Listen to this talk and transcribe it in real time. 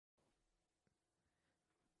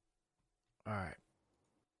All right.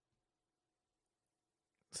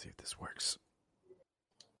 Let's see if this works.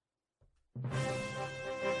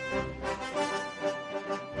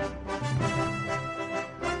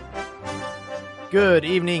 Good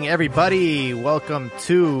evening, everybody. Welcome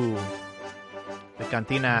to the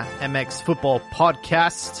Cantina MX Football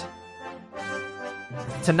Podcast.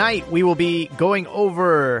 Tonight, we will be going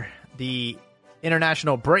over the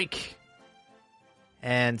international break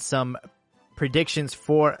and some predictions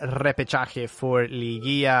for repechaje for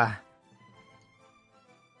Liguilla.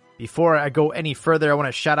 Before I go any further, I want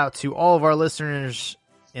to shout out to all of our listeners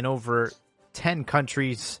in over 10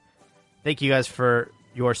 countries. Thank you guys for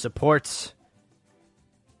your support.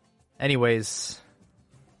 Anyways,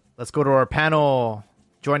 let's go to our panel.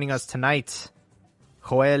 Joining us tonight,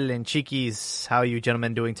 Joel and Chiquis. How are you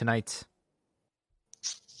gentlemen doing tonight?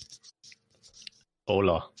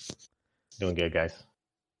 Hola. Doing good, guys.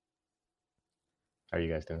 How are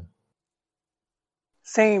you guys doing?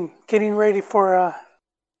 Same. Getting ready for a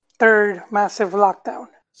third massive lockdown.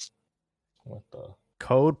 What the?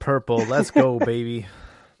 Code Purple. Let's go, baby.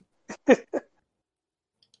 You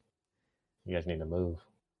guys need to move.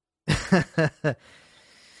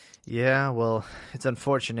 Yeah, well, it's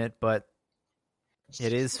unfortunate, but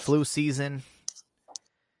it is flu season,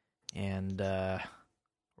 and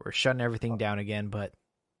we're shutting everything down again, but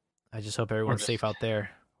I just hope everyone's safe out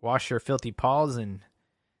there. Wash your filthy paws and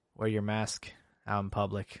wear your mask out in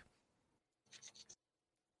public.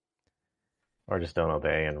 Or just don't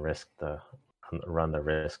obey and run the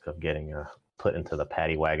risk of getting put into the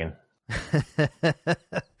paddy wagon.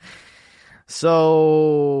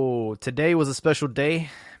 So today was a special day.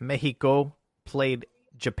 Mexico played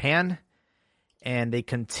Japan, and they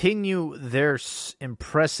continue their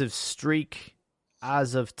impressive streak.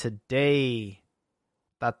 As of today,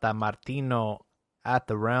 Tata Martino at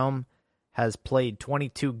the Realm has played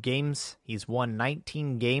 22 games. He's won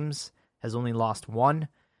 19 games, has only lost 1,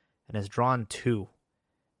 and has drawn 2.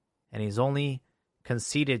 And he's only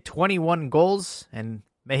conceded 21 goals, and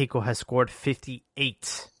Mexico has scored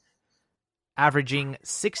 58. Averaging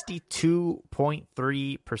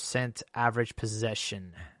 62.3% average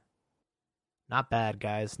possession. Not bad,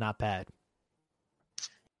 guys. Not bad.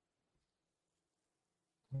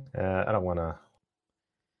 I don't want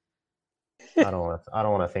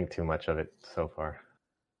to think too much of it so far.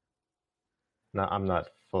 No, I'm not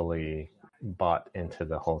fully bought into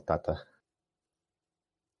the whole Tata.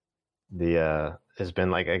 It's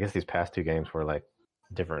been like, I guess these past 2 games were like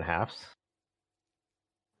different halves.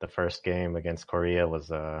 The first game against Korea was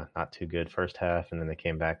not too good first half, and then they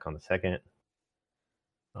came back on the second.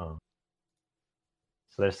 So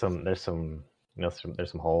there's some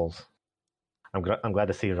holes. I'm glad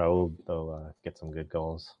to see Raul though get some good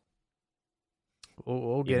goals.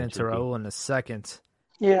 We'll get into Raul in a second.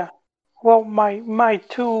 Yeah. Well, my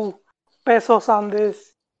 2 pesos on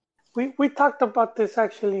this. We talked about this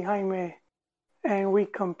actually, Jaime, and we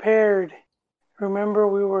compared. Remember,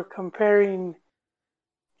 we were comparing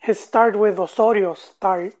his start with Osorio's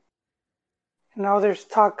start. Now there's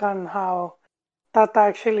talk on how Tata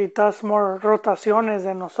actually does more rotaciones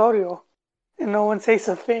than Osorio, and no one says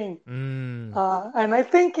a thing. And I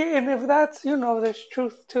think, and if that's, there's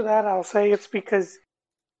truth to that, I'll say it's because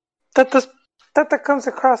Tata comes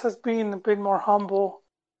across as being a bit more humble,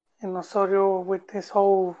 and Osorio with his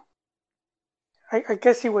whole, I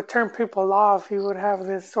guess he would turn people off. He would have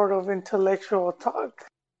this sort of intellectual talk.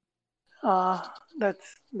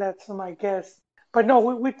 That's my guess. But no,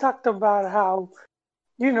 we talked about how,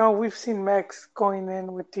 we've seen Mex going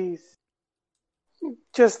in with these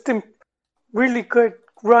just really good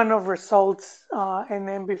run of results, and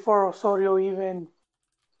then before Osorio even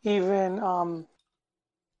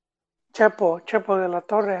Chepo de la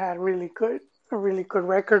Torre had a really good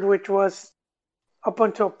record, which was up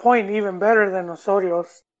until a point even better than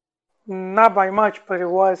Osorio's. Not by much, but it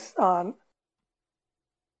was.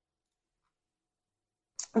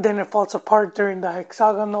 Then it falls apart during the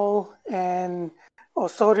hexagonal, and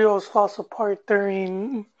Osorio's falls apart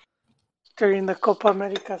during the Copa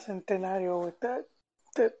America Centenario with that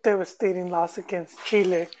devastating loss against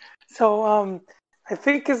Chile. So I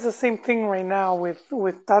think it's the same thing right now with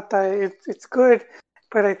Tata. It's good,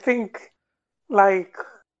 but I think like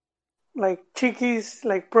Chiquis,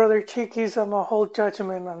 like brother Chiquis, I'm a whole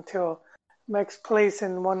judgment until Mex plays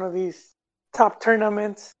in one of these top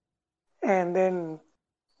tournaments, and then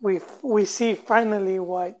we see finally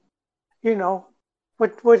what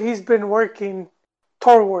he's been working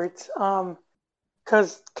towards.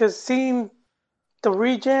 Because seeing the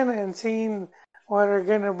region and seeing what are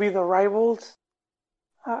going to be the rivals,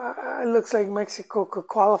 it looks like Mexico could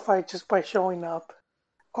qualify just by showing up.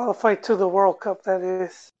 Qualified to the World Cup, that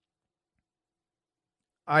is.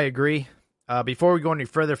 I agree. Before we go any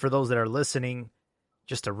further, for those that are listening,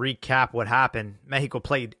 just to recap what happened, Mexico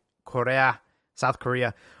played South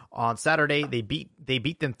Korea on Saturday. They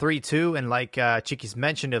beat them 3-2, and like Chiquis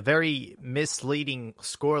mentioned, a very misleading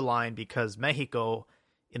scoreline because Mexico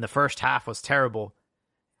in the first half was terrible,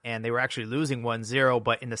 and they were actually losing 1-0.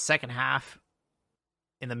 But in the second half,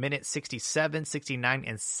 in the minute 67, 69,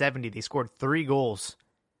 and 70, they scored 3 goals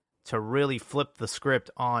to really flip the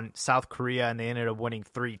script on South Korea, and they ended up winning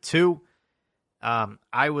 3-2.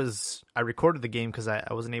 I recorded the game because I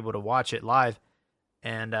wasn't able to watch it live,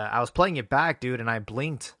 and I was playing it back, dude, and I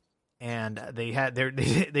blinked, and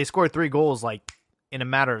they scored 3 goals like in a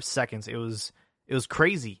matter of seconds. It was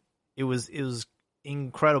crazy. It was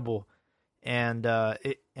incredible, and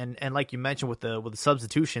like you mentioned with the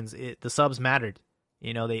substitutions, the subs mattered.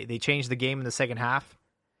 You know, they changed the game in the second half.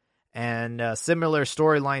 And similar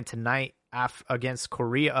storyline tonight against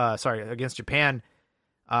Japan.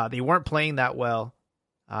 They weren't playing that well.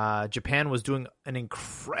 Japan was doing an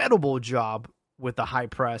incredible job with the high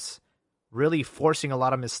press, really forcing a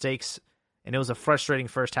lot of mistakes, and it was a frustrating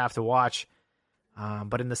first half to watch.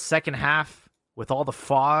 But in the second half, with all the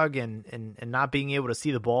fog and not being able to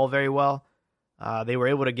see the ball very well, they were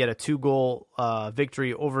able to get a 2-goal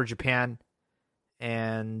victory over Japan,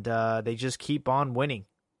 and they just keep on winning.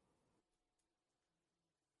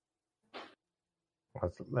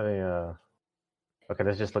 Let's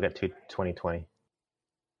just look at 2020.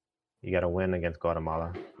 You got a win against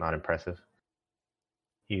Guatemala, not impressive.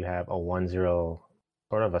 You have a 1-0,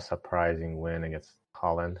 sort of a surprising win against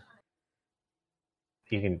Holland.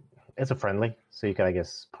 It's a friendly, so you can, I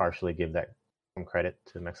guess, partially give that some credit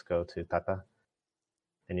to Mexico, to Tata.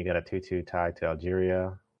 Then you got a 2-2 tie to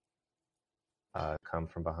Algeria, come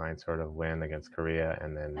from behind sort of win against Korea,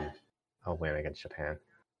 and then a win against Japan.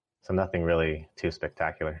 So nothing really too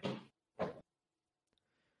spectacular,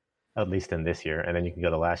 at least in this year. And then you can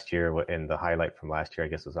go to last year, and the highlight from last year, I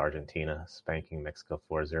guess, was Argentina spanking Mexico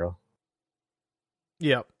 4-0.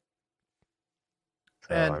 Yep.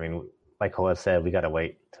 So, I mean, like Joel said, we got to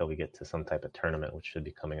wait till we get to some type of tournament, which should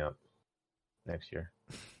be coming up next year.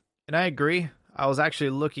 And I agree. I was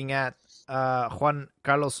actually looking at Juan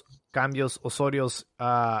Carlos Cambios Osorio's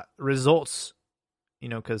results,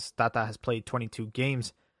 because Tata has played 22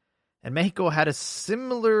 games. And Mexico had a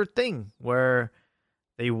similar thing where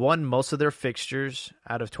they won most of their fixtures.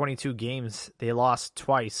 Out of 22 games, they lost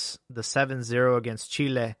twice, the 7-0 against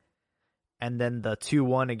Chile and then the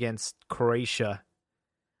 2-1 against Croatia.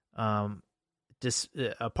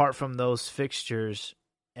 Apart from those fixtures,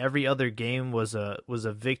 every other game was a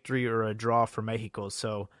victory or a draw for Mexico.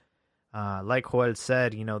 So, like Joel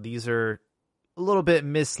said, these are a little bit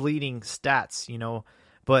misleading stats,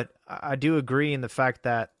 but I do agree in the fact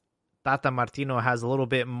that Tata Martino has a little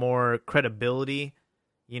bit more credibility,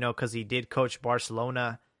 because he did coach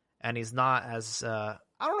Barcelona, and he's not as, I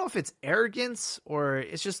don't know if it's arrogance or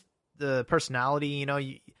it's just the personality.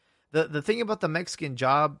 The thing about the Mexican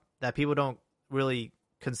job that people don't really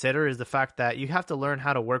consider is the fact that you have to learn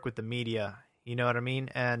how to work with the media. You know what I mean?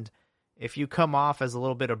 And if you come off as a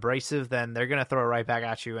little bit abrasive, then they're going to throw it right back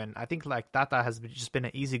at you. And I think like Tata has just been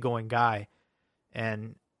an easygoing guy,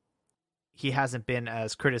 and he hasn't been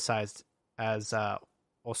as criticized as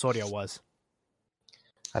Osorio was.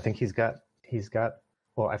 I think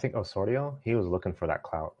I think Osorio, he was looking for that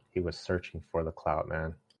clout. He was searching for the clout,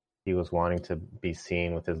 man. He was wanting to be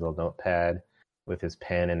seen with his little notepad, with his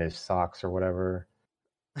pen in his socks or whatever,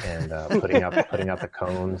 and putting out the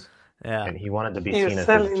cones. Yeah. And he wanted to be seen as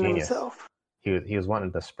a genius. Himself. He was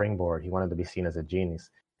wanting the springboard. He wanted to be seen as a genius.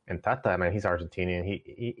 And Tata, man, he's Argentinian.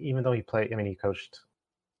 He even though he coached,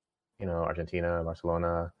 Argentina,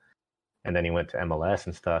 Barcelona, and then he went to MLS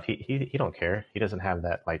and stuff. He don't care. He doesn't have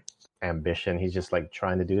that like ambition. He's just like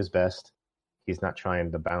trying to do his best. He's not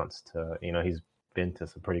trying to bounce to, he's been to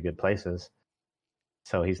some pretty good places.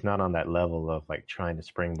 So he's not on that level of like trying to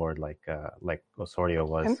springboard like Osorio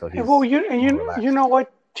was. And, so he's you know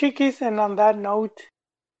what, Chiquis, and on that note,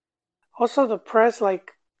 also the press,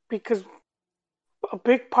 because a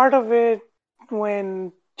big part of it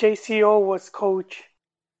when JCO was coach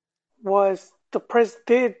was the press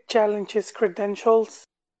did challenge his credentials,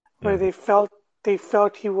 where they felt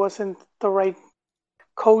he wasn't the right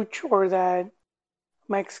coach, or that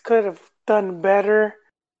Max could have done better,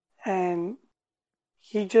 and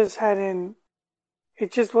he just hadn't.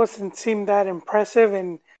 It just wasn't seem that impressive,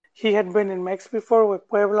 and he had been in Mex before with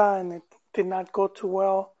Puebla, and it did not go too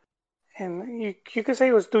well. And you could say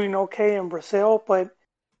he was doing okay in Brazil, but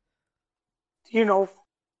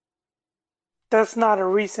that's not a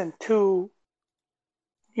reason to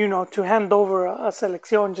to hand over a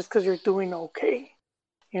selección just because you're doing okay,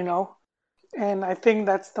 you know. And I think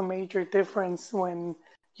that's the major difference when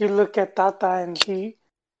you look at Tata, and he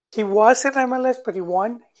was in MLS, but he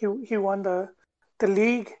won. He won the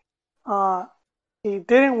league. He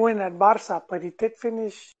didn't win at Barca, but he did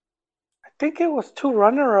finish. I think it was two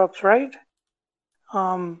runner-ups, right?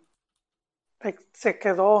 Like se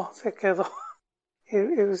quedó.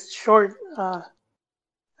 It was short.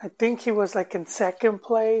 I think he was like in second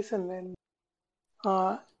place, and then,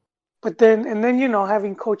 but then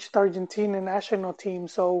having coached the Argentina national team,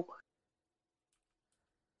 so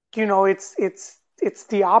it's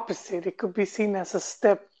the opposite. It could be seen as a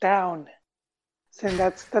step down, and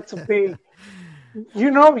that's a big,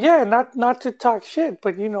 yeah, not to talk shit,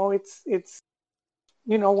 but it's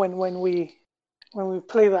when we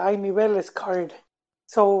play the Hay Niveles card,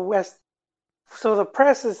 so the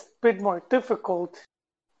press is a bit more difficult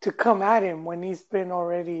to come at him when he's been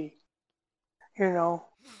already,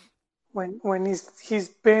 when he's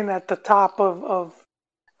been at the top of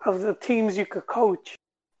the teams you could coach.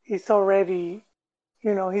 He's already,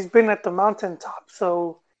 he's been at the mountaintop.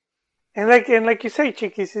 So, and like you say,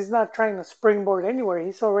 Chiquis, he's not trying to springboard anywhere.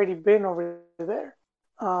 He's already been over there,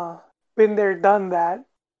 been there, done that.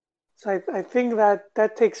 So I think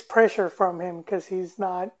that takes pressure from him, because he's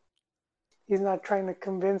not trying to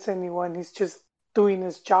convince anyone. He's just doing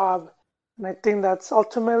his job, and I think that's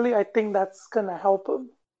gonna help him.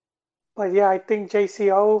 But yeah, I think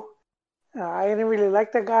JCO. I didn't really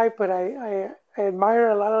like the guy, but I admire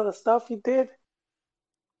a lot of the stuff he did,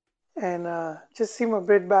 and just seemed a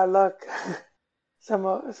bit bad luck. some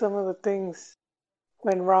of the things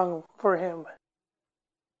went wrong for him.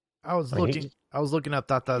 I was looking up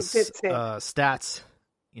Tata's stats.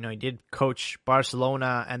 He did coach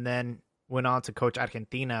Barcelona and then went on to coach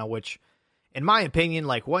Argentina, which, in my opinion,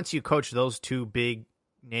 like, once you coach those two big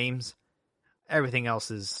names, everything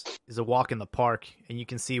else is a walk in the park, and you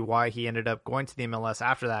can see why he ended up going to the MLS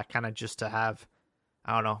after that, kind of just to have,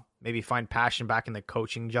 I don't know, maybe find passion back in the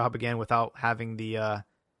coaching job again without having the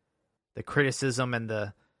criticism and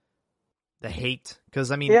the hate. Because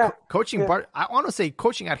I mean, coaching I want to say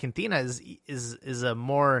coaching Argentina is a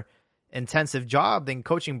more intensive job than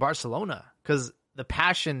coaching Barcelona, because the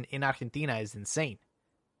passion in Argentina is insane.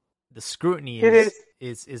 The scrutiny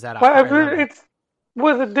is at a higher level. It's,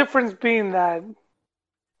 with the difference being that,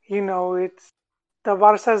 it's the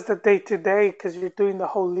Barca's the day to day, because you're doing the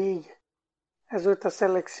whole league. As with the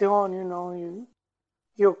selección,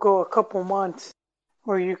 you'll go a couple months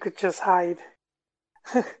where you could just hide.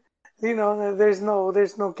 There's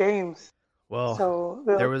no games. Well, so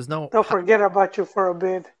they'll forget about you for a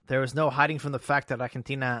bit. There was no hiding from the fact that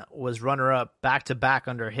Argentina was runner-up back-to-back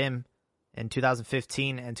under him in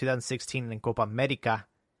 2015 and 2016 in Copa America.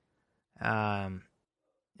 And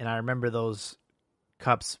I remember those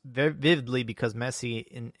cups very vividly, because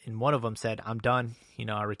Messi in one of them said, "I'm done.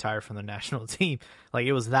 I retire from the national team." Like,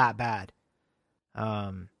 it was that bad.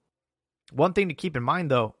 One thing to keep in mind,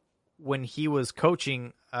 though, when he was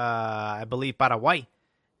coaching, I believe Paraguay,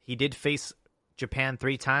 he did face Japan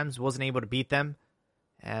 3 times, wasn't able to beat them.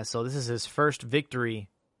 So this is his first victory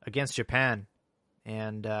against Japan.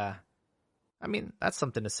 And, I mean, that's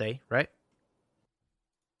something to say, right?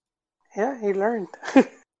 Yeah, he learned.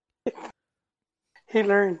 He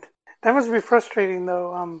learned. That must be frustrating,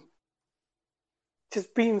 though.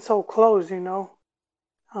 Just being so close,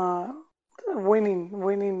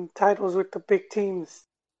 winning titles with the big teams,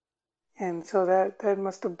 and so that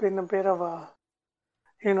must have been a bit of a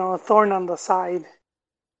thorn on the side.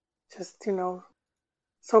 Just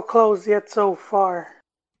so close yet so far.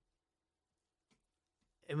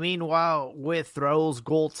 Meanwhile, with Raul's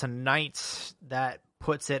goal tonight, that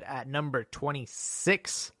puts it at number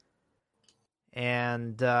 26.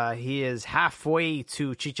 And he is halfway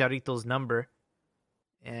to Chicharito's number.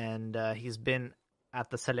 And he's been at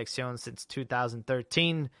the Selección since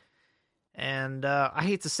 2013. And I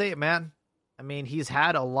hate to say it, man. I mean, he's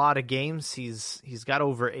had a lot of games. He's got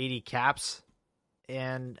over 80 caps.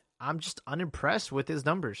 And I'm just unimpressed with his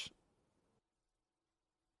numbers.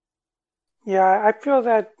 Yeah, I feel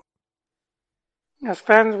that as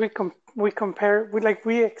fans, we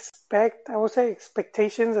expect, I would say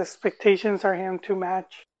expectations are him to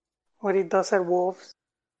match what he does at Wolves,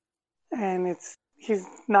 and he's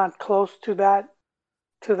not close to that,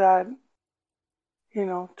 to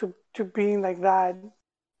being like that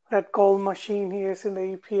goal machine he is in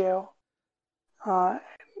the EPL. I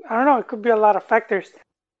don't know, it could be a lot of factors.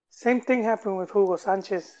 Same thing happened with Hugo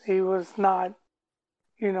Sanchez. He was not,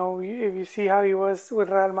 if you see how he was with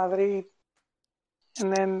Real Madrid,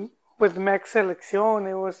 and then with Mex Selección,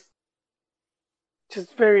 it was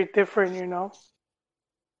just very different, you know.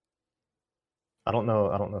 I don't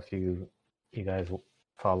know if you guys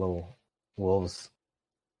follow Wolves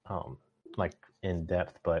like in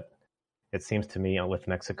depth, but it seems to me with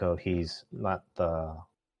Mexico, he's not the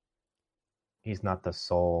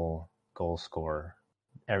sole goal scorer.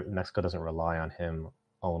 Mexico doesn't rely on him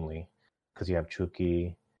only because you have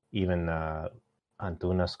Chucky, even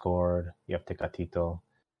Antuna scored. You have Tecatito.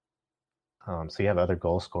 So you have other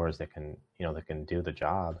goal scorers that can do the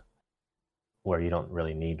job, where you don't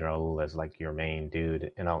really need Raul as like your main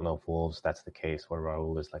dude. And I don't know if Wolves that's the case, where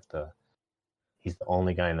Raul is like he's the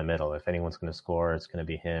only guy in the middle. If anyone's going to score, it's going to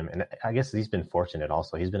be him. And I guess he's been fortunate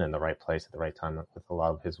also. He's been in the right place at the right time with a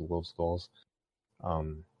lot of his Wolves goals.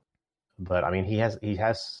 But I mean, he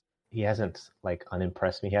hasn't like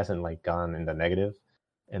unimpressed me. He hasn't like gone in the negative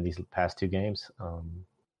in these past two games.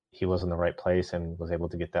 He was in the right place and was able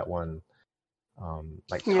to get that one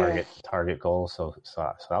target goal. So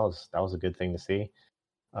that was a good thing to see.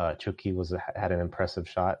 Chucky had an impressive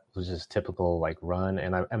shot. It was just typical like run,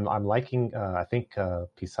 and I'm liking. I think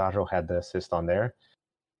Pizarro had the assist on there,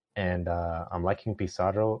 and I'm liking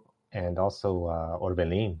Pizarro and also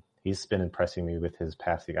Orbelin. He's been impressing me with his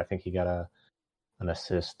passing. I think he got an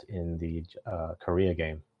assist in the Korea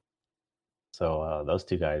game. So those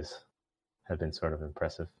two guys have been sort of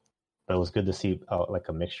impressive. But it was good to see like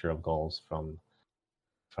a mixture of goals from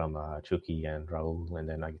Chucky and Raul, and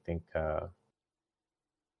then I think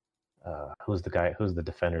who's the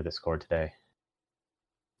defender that scored today?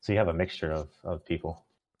 So you have a mixture of people.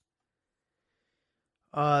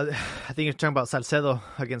 I think you're talking about Salcedo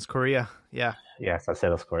against Korea. Yeah. Yeah,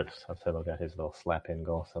 Salcedo scored. Salcedo got his little slap in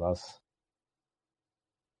goal. So that was.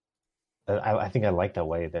 I think I like that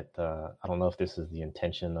way that I don't know if this is the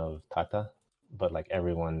intention of Tata, but like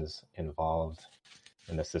everyone's involved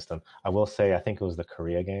in the system. I will say I think it was the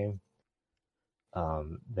Korea game.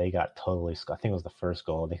 They got totally. I think it was the first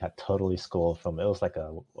goal. They got totally schooled from. It was like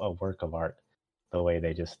a work of art, the way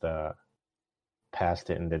they just passed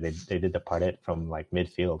it, and they did the parade from like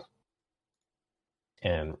midfield,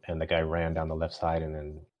 and the guy ran down the left side and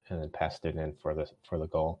then passed it in for the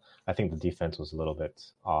goal. I think the defense was a little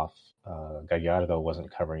bit off. Gallardo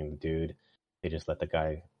wasn't covering the dude. They just let the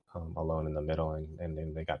guy alone in the middle, and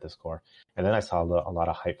then they got the score. And then I saw a lot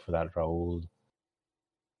of hype for that Raul.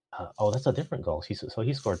 That's a different goal. He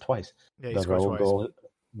scored twice. Yeah, he scored twice.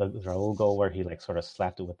 The Raul goal where he like sort of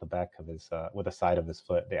slapped it with the back of his with the side of his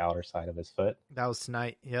foot, the outer side of his foot. That was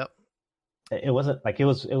tonight. Yep. It wasn't like it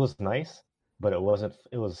was nice, but it wasn't.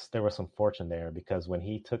 It was there was some fortune there because when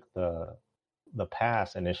he took the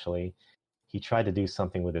pass initially, he tried to do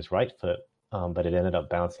something with his right foot, but it ended up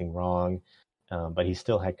bouncing wrong. But he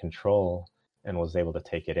still had control and was able to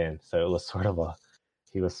take it in. So it was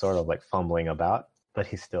he was sort of like fumbling about. But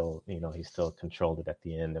he still controlled it at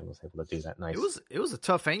the end and was able to do that nice. It was a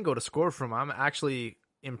tough angle to score from. I'm actually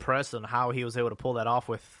impressed on how he was able to pull that off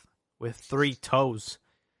with 3 toes,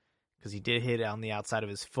 because he did hit it on the outside of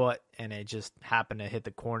his foot and it just happened to hit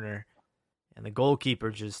the corner. And the goalkeeper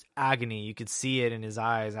just agony. You could see it in his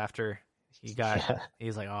eyes after he got. Yeah.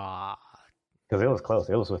 He's like, ah, because it was close.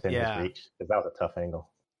 It was within his reach. Because that was a tough angle.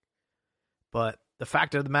 But the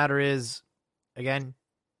fact of the matter is, again,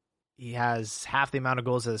 he has half the amount of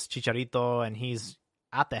goals as Chicharito, and he's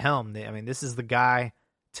at the helm. I mean, this is the guy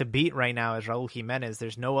to beat right now is Raul Jimenez.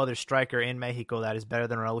 There's no other striker in Mexico that is better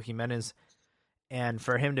than Raul Jimenez. And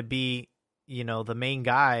for him to be, the main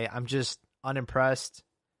guy, I'm just unimpressed.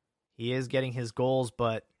 He is getting his goals,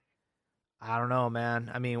 but I don't know, man.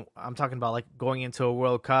 I mean, I'm talking about like going into a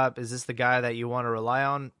World Cup. Is this the guy that you want to rely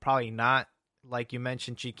on? Probably not. Like you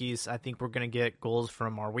mentioned, Chiquis, I think we're going to get goals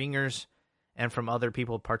from our wingers and from other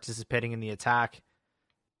people participating in the attack.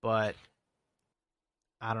 But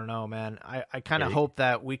I don't know, man. I kind of hope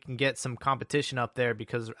that we can get some competition up there,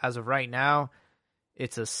 because as of right now,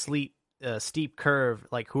 it's a steep curve,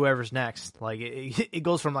 like whoever's next. Like it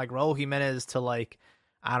goes from like Raul Jimenez to like,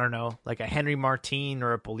 I don't know, like a Henry Martin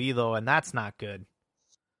or a Pulido, and that's not good.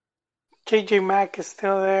 JJ Mack is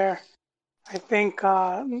still there. I think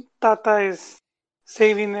Tata is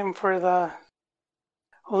saving them for the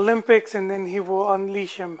Olympics, and then he will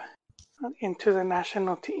unleash him into the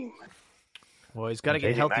national team. Well, he's got to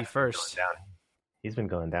get healthy first. He's been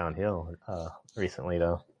going downhill recently,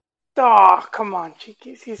 though. Oh, come on,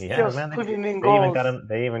 Chiquis. He's still putting in goals.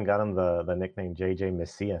 They even got him the nickname JJ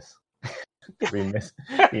Messias.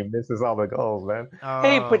 he misses all the goals, man. Oh,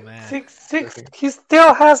 hey, but man. six. He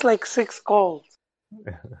still has like 6 goals,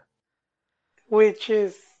 which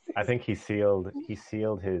is. I think he sealed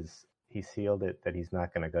it that he's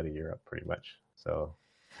not going to go to Europe, pretty much. So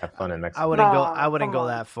have fun in Mexico. I wouldn't go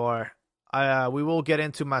that far. We will get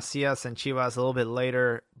into Macias and Chivas a little bit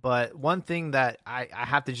later, but one thing that I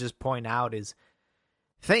have to just point out is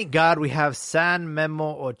thank God we have San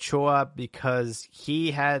Memo Ochoa because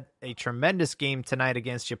he had a tremendous game tonight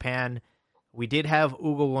against Japan. We did have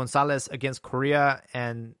Hugo Gonzalez against Korea,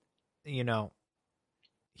 and, you know,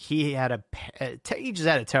 he just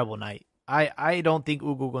had a terrible night. I don't think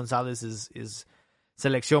Hugo Gonzalez is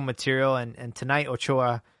selección material, and tonight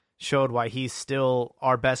Ochoa showed why he's still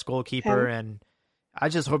our best goalkeeper, and I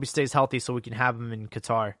just hope he stays healthy so we can have him in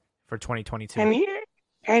Qatar for 2022. And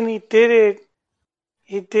he did it.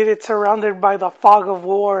 He did it surrounded by the fog of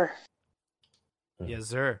war. Yes,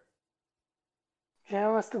 sir. Yeah,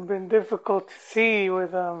 it must have been difficult to see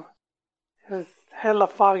with it was hella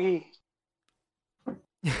foggy.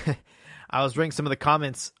 I was reading some of the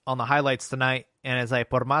comments on the highlights tonight, and it's like,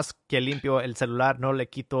 por más que limpio el celular, no le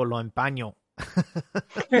quito lo empaño.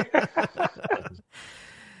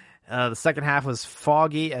 The second half was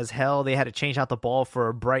foggy as hell. They had to change out the ball for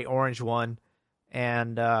a bright orange one.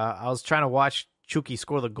 And I was trying to watch Chucky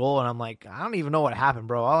score the goal, and I'm like, I don't even know what happened,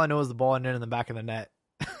 bro. All I know is the ball ended in the back of the net.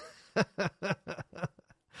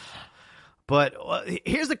 But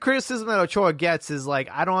here's the criticism that Ochoa gets is like,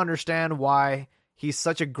 I don't understand why he's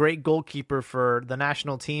such a great goalkeeper for the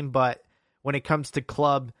national team, but when it comes to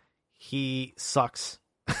club, he sucks.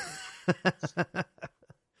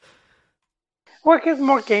 Well, it gets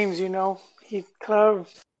more games, you know. He club,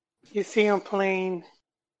 you see him playing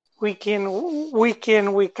week in,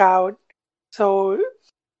 week out. So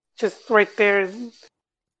just right there,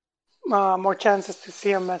 more chances to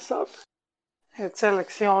see him mess up. At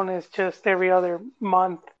Selección is just every other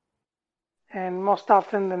month, and most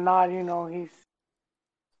often than not, you know, he's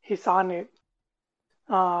on it,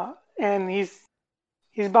 and he's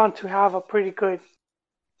bound to have a pretty good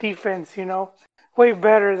defense, you know, way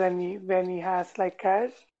better than he has like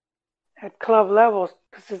at club levels,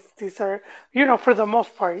 because these are, you know, for the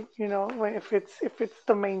most part, you know, if it's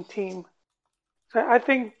the main team. So I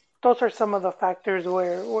think those are some of the factors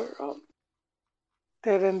where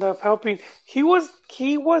that end up helping. He was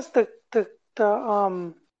the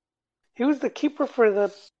keeper for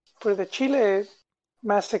the Chile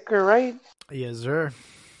massacre, right? Yes, sir.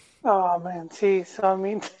 Oh man, see, so I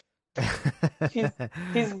mean,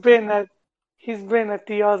 he's been at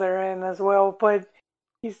the other end as well, but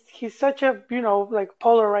he's such a, you know, like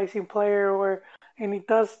polarizing player and he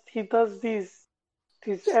does these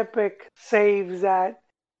epic saves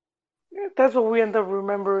that's what we end up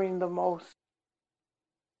remembering the most.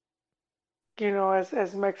 You know,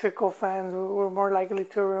 as Mexico fans, we're more likely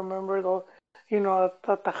to remember the, you know,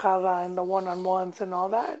 the tajada and the one-on-ones and all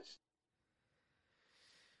that.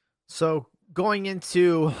 So going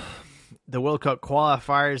into the World Cup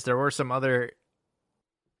qualifiers, there were some other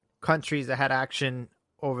countries that had action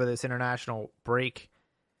over this international break.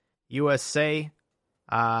 USA,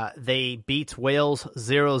 they beat Wales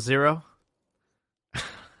 0-0.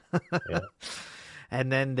 Yeah.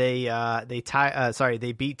 And then they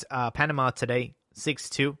beat Panama today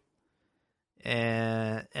 6-2.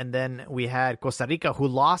 And then we had Costa Rica, who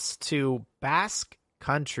lost to Basque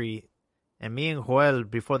Country. And me and Joel,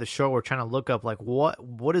 before the show, were trying to look up, like,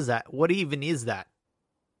 what is that? What even is that?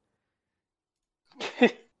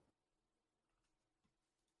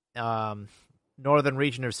 Northern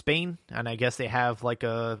region of Spain, and I guess they have like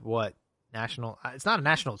a national? It's not a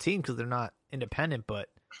national team because they're not independent, but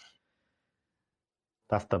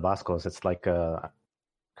That's the Vascos. It's like,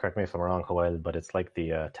 correct me if I'm wrong, Joel, but it's like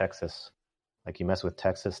the Texas. Like you mess with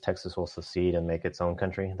Texas, Texas will secede and make its own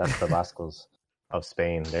country. That's the Vascos of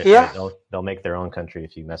Spain. They'll make their own country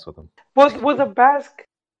if you mess with them. Well, the Basque,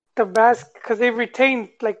 because they retained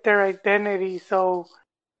like their identity, so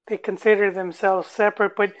they consider themselves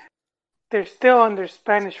separate, but they're still under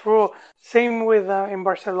Spanish rule. Same with in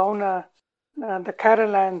Barcelona, the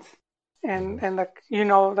Catalans and the, you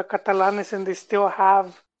know, the Catalanes, and they still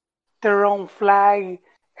have their own flag,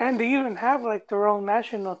 and they even have like their own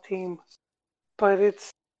national team. But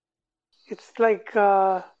it's like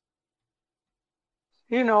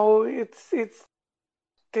you know,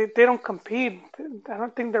 they don't compete. I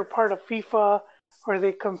don't think they're part of FIFA or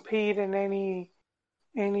they compete in any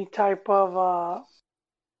type of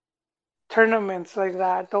tournaments like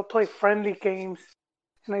that. They'll play friendly games,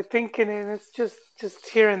 and I think it's just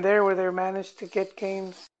here and there where they managed to get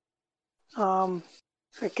games. I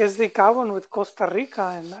guess they got one with Costa Rica,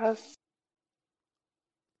 and that's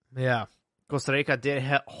yeah. Costa Rica did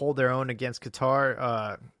hold their own against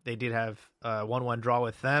Qatar. They did have a 1-1 draw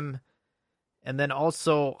with them. And then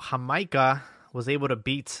also Jamaica was able to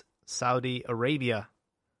beat Saudi Arabia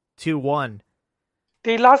 2-1.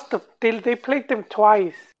 They lost. They played them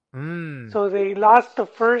twice. So they lost the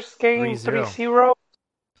first game 3-0. 3-0,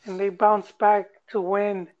 and they bounced back to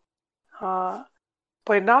win. But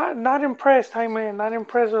not impressed, Jaime. Not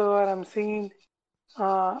impressed with what I'm seeing.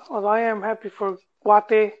 Although I am happy for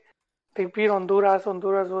Guate. They beat Honduras.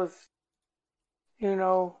 Honduras was,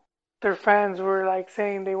 their fans were like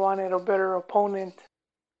saying they wanted a better opponent,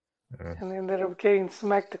 and they ended up getting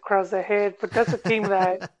smacked across the head. But that's a team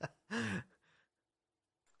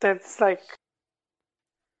that's like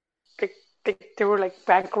they were like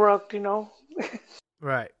bankrupt,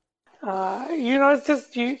 Right. It's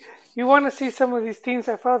just you want to see some of these teams.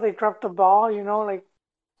 I felt they dropped the ball,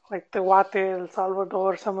 like the Guate, El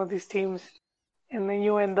Salvador, some of these teams, and then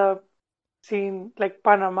you end up seeing like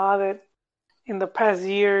Panama that in the past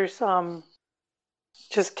years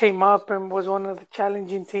just came up and was one of the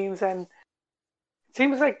challenging teams, and it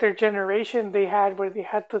seems like their generation they had where they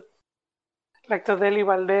had to like the Deli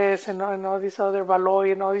Valdez and all these other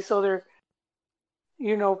Valoy and all these other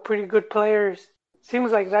pretty good players.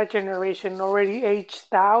 Seems like that generation already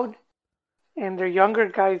aged out, and their younger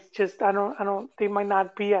guys just I don't they might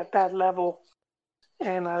not be at that level,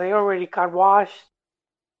 and they already got washed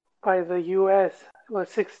by the U.S. It was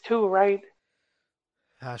 6-2, right?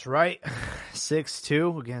 That's right.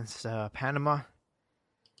 6-2 against Panama.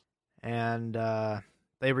 And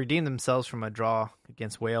they redeemed themselves from a draw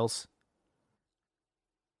against Wales.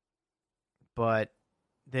 But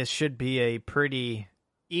this should be a pretty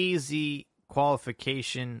easy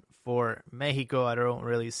qualification for Mexico. I don't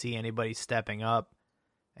really see anybody stepping up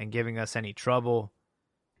and giving us any trouble.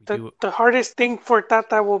 The hardest thing for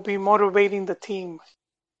Tata will be motivating the team.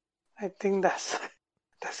 I think that's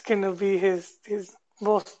gonna be his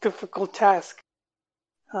most difficult task.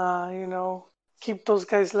 Keep those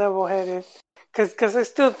guys level-headed. Because I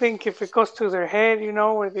still think if it goes to their head,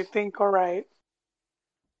 where they think, all right,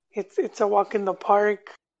 it's a walk in the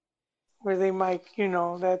park, where they might,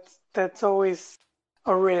 that's always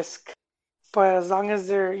a risk. But as long as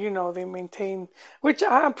they're, they maintain, which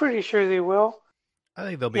I'm pretty sure they will. I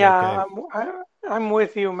think they'll be okay. I'm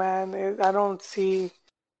with you, man. I don't see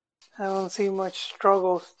much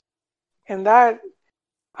struggles, and that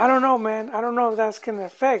I don't know, man. I don't know if that's gonna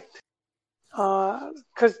affect,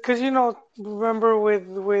 cause remember with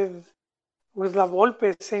La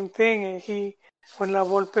Volpe, same thing. When La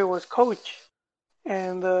Volpe was coach,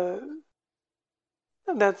 and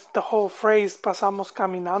that's the whole phrase "pasamos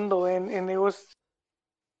caminando," and it was,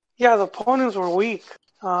 the opponents were weak.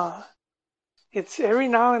 It's every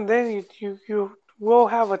now and then you will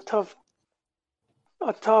have a tough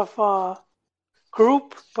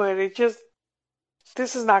group, but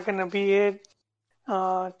this is not gonna be it.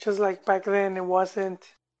 Just like back then, it wasn't.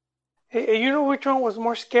 You know which one was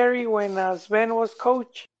more scary when Sven was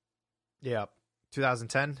coach? Yeah,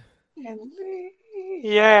 2010. And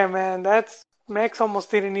yeah, man, Mex almost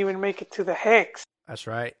didn't even make it to the Hex. That's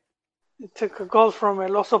right. It took a goal from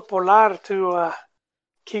El Oso Polar to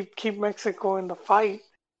keep Mexico in the fight.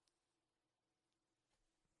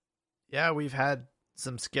 Yeah, we've had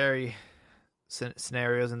some scary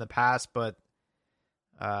scenarios in the past, but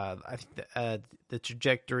I think the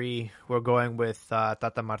trajectory we're going with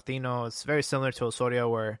Tata Martino is very similar to Osorio,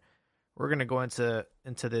 where we're going to go into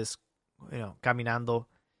this, caminando.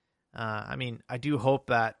 I do hope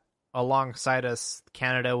that alongside us,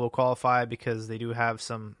 Canada will qualify because they do have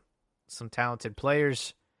some talented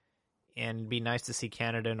players, and it'd be nice to see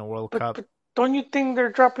Canada in a World Cup. But don't you think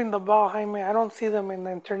they're dropping the ball, Jaime? I don't see them in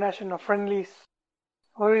the international friendlies.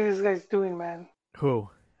 What are these guys doing, man? Who?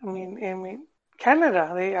 I mean, Canada.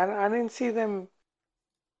 I didn't see them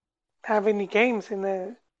have any games in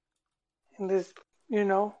this.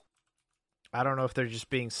 I don't know if they're just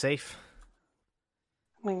being safe.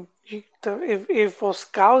 I mean, if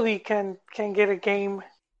Oscaudi can get a game,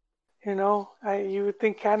 you would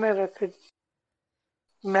think Canada could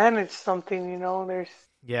manage something. There's.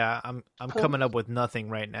 Yeah, I'm coming up with nothing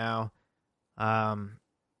right now.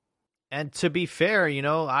 And to be fair,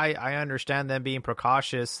 I understand them being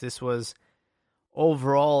precautious. This was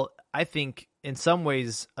overall, I think, in some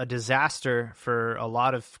ways, a disaster for a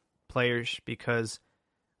lot of players because,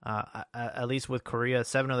 at least with Korea,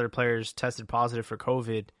 7 other players tested positive for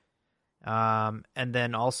COVID. And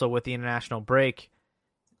then also with the international break,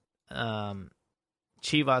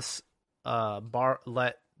 Chivas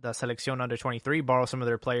let the Selección under 23 borrow some of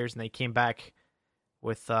their players, and they came back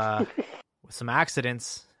with some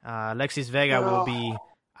accidents. Alexis Vega will be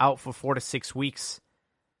out for 4 to 6 weeks.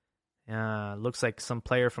 Looks like some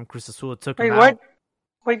player from Cruz Azul took him out.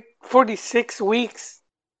 Wait, 46 weeks?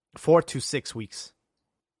 4 to 6 weeks.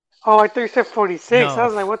 Oh, I thought you said 46. I No.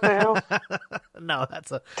 was like, what the hell? No,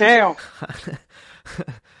 that's a. Damn.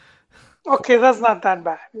 Okay, that's not that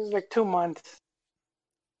bad. It's like 2 months.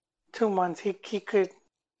 2 months. He could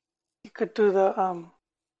do the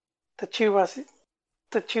Chivas.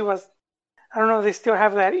 The Chivas. I don't know if they still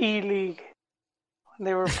have that E League.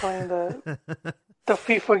 They were playing the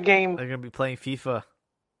FIFA game. They're gonna be playing FIFA.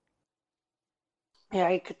 Yeah,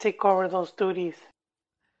 he could take over those duties.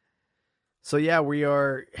 So yeah, we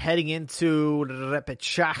are heading into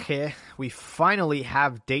repechaje. We finally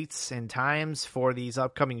have dates and times for these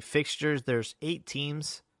upcoming fixtures. There's 8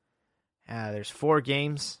 teams. There's 4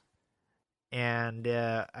 games. And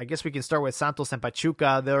I guess we can start with Santos and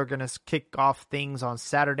Pachuca. They're going to kick off things on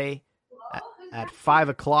Saturday at 5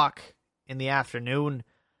 o'clock in the afternoon.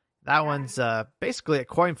 That one's basically a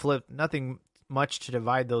coin flip. Nothing much to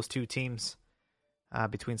divide those two teams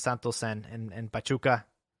between Santos and Pachuca.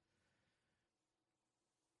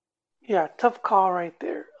 Yeah, tough call right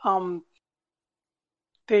there.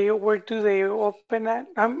 Where do they open at?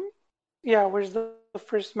 Yeah, where's the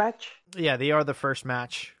first match? Yeah, they are the first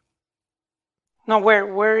match. No,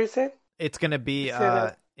 where is it? It's going to be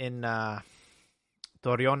in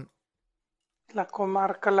Torreon. La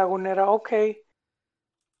Comarca Lagunera.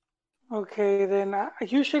 Okay, then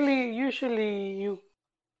usually you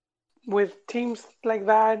with teams like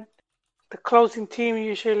that, the closing team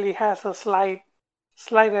usually has a slight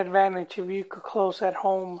advantage if you could close at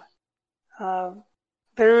home.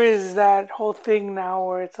 There is that whole thing now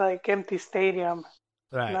where it's like empty stadium.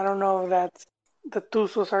 Right. And I don't know if that's the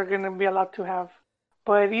Tuzos are going to be allowed to have.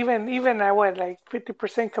 But even at what, like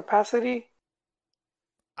 50% capacity?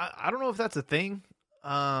 I don't know if that's a thing.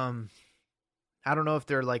 I don't know if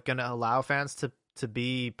they're like going to allow fans to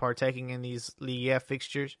be partaking in these Liga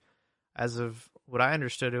fixtures. As of what I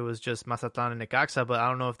understood, it was just Mazatlán and Necaxa, but I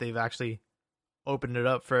don't know if they've actually opened it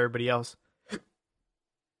up for everybody else.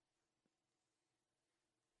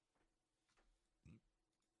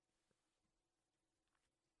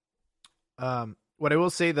 What I will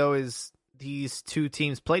say, though, is these two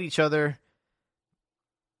teams played each other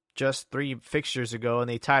just 3 fixtures ago, and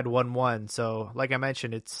they tied 1-1. So, like I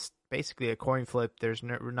mentioned, it's basically a coin flip. There's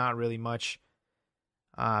not really much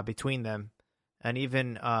between them. And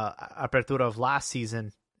even Apertura of last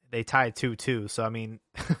season, they tied 2-2. So, I mean,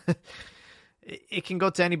 it can go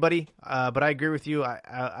to anybody. But I agree with you.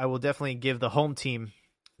 I will definitely give the home team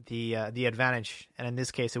the advantage. And in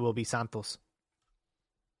this case, it will be Santos.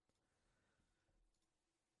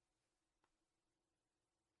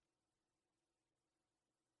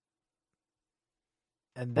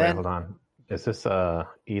 And then, wait, hold on. Is this ida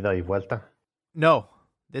y vuelta? No,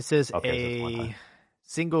 this is Okay, a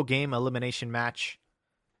single game elimination match.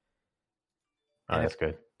 Oh, that's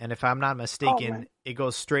good. And if I'm not mistaken, it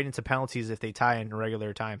goes straight into penalties if they tie in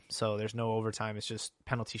regular time. So there's no overtime. It's just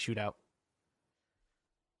penalty shootout.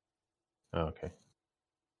 Oh, okay.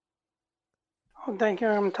 Oh, thank you.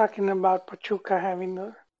 I'm talking about Pachuca having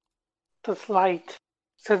the slight.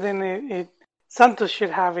 So then Santos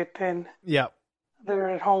should have it then. Yeah.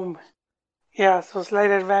 They're at home. Yeah, so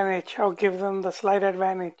slight advantage. I'll give them the slight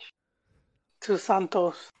advantage to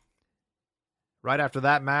Santos. Right after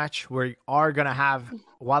that match, we are going to have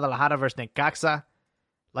Guadalajara versus Necaxa.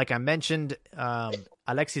 Like I mentioned,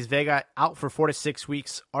 Alexis Vega out for 4 to 6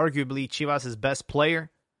 weeks, arguably Chivas' best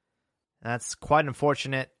player. That's quite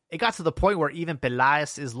unfortunate. It got to the point where even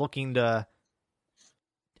Peláez is looking to,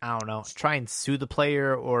 I don't know, try and sue the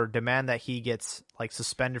player or demand that he gets like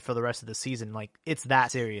suspended for the rest of the season. Like, it's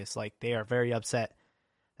that serious. Like, they are very upset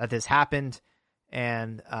that this happened.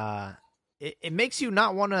 And it makes you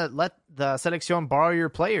not want to let the Selección borrow your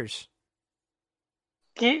players.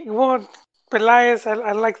 Well, Peláez,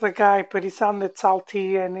 I like the guy, but he sounded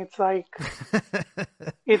salty, and it's like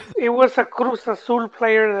it was a Cruz Azul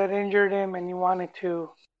player that injured him, and he wanted to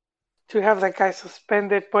have that guy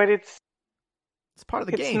suspended, but it's part of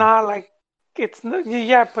the game. It's not like it's not,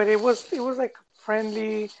 yeah, but it was like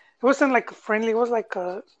friendly. It wasn't like a friendly. It was like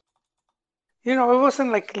a, it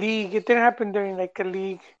wasn't like league. It didn't happen during like a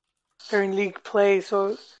league, during league play.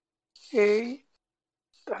 So I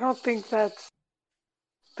don't think that's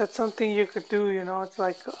something you could do. It's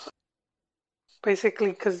like basically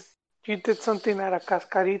because you did something at a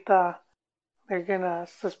Cascarita, they're gonna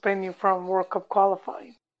suspend you from World Cup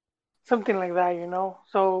qualifying, something like that.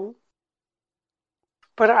 So.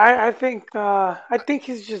 But I think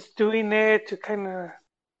he's just doing it to kind of,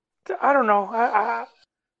 I don't know. I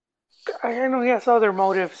know he has other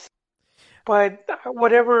motives, but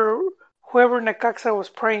whoever Necaxa was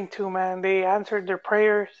praying to, man, they answered their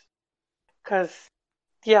prayers, because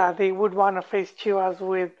yeah, they would want to face Chivas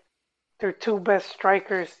with their two best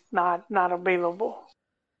strikers not available.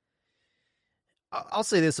 I'll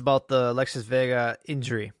say this about the Alexis Vega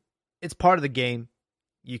injury. It's part of the game.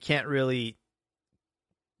 You can't really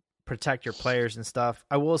protect your players and stuff.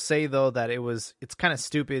 I will say though that it's kind of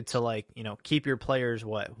stupid to like, keep your players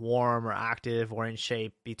warm or active or in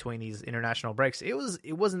shape between these international breaks. It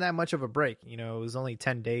wasn't that much of a break, it was only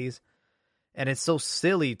 10 days. And it's so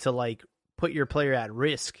silly to like put your player at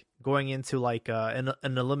risk going into like an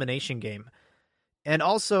elimination game. And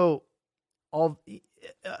also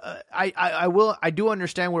I do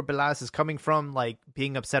understand where Belas is coming from, like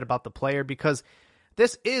being upset about the player, because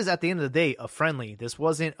this is, at the end of the day, a friendly. This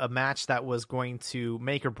wasn't a match that was going to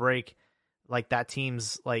make or break like that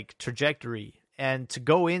team's like trajectory. And to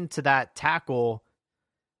go into that tackle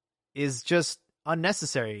is just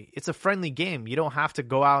unnecessary. It's a friendly game. You don't have to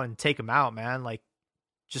go out and take them out, man. Like,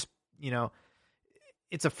 just,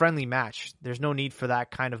 it's a friendly match. There's no need for that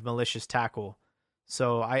kind of malicious tackle.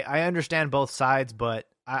 So I understand both sides, but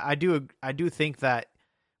I do think that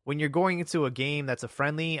when you're going into a game that's a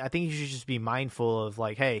friendly, I think you should just be mindful of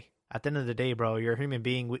like, hey, at the end of the day, bro, you're a human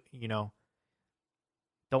being,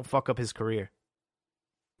 don't fuck up his career.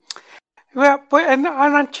 Yeah, but and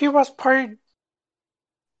on Chivas part,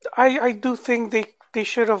 I do think they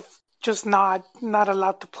should have just not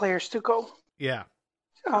allowed the players to go. Yeah.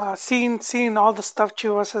 Seeing all the stuff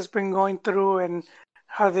Chivas has been going through and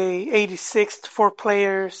how they 86th 4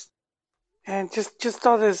 players and just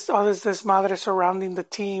all this desmadre surrounding the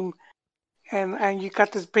team, and you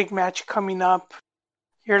got this big match coming up.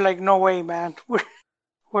 You're like, no way, man. We're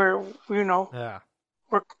yeah.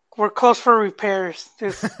 We're close for repairs.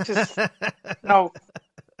 Just no.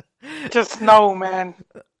 Just no, man.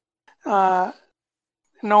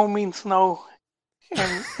 No means no,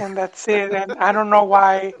 and that's it. And I don't know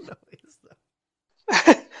why.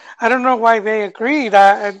 I don't know why they agreed.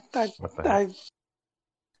 I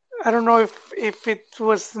don't know if it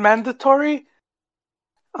was mandatory.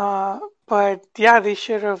 But yeah, they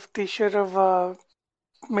should have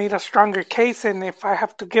made a stronger case. And if I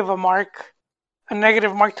have to give a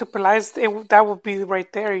negative mark to Peláez, that would be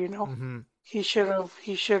right there. Mm-hmm. He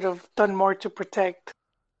should have done more to protect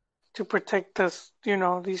us.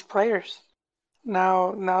 These players.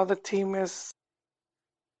 Now the team is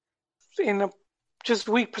in a just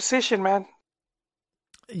weak position, man.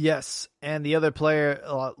 Yes, and the other player,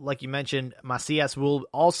 like you mentioned, Macias will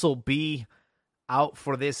also be out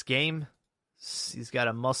for this game. He's got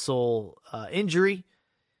a muscle injury,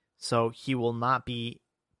 so he will not be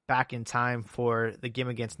back in time for the game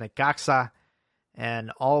against Necaxa.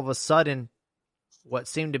 And all of a sudden, what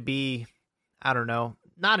seemed to be, I don't know,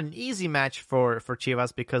 not an easy match for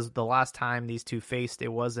Chivas, because the last time these two faced,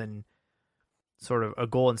 it was in sort of a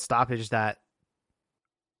goal and stoppage that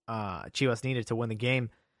Chivas needed to win the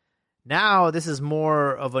game. Now this is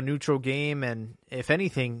more of a neutral game, and if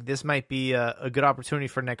anything, this might be a good opportunity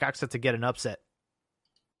for Necaxa to get an upset.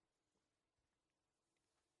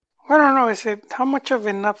 I don't know. How much of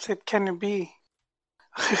an upset can it be?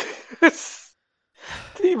 I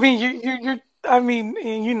mean,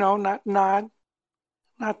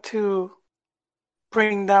 not to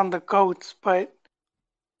bring down the goats, but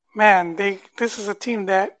man, this is a team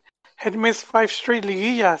that had missed 5 straight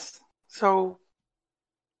liguillas. So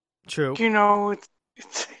true.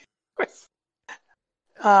 It's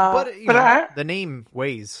but the name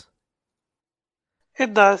weighs.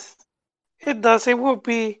 It does. It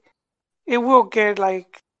will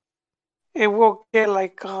get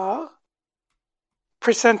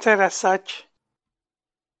presented as such.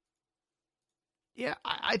 Yeah,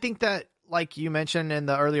 I think that, like you mentioned in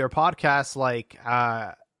the earlier podcast,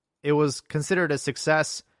 it was considered a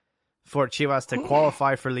success for Chivas to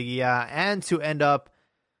qualify for Liguilla and to end up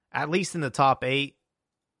at least in the top 8,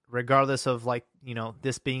 regardless of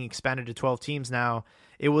this being expanded to 12 teams now.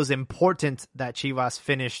 It was important that Chivas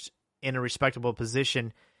finished in a respectable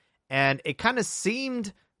position. And it kind of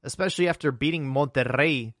seemed, especially after beating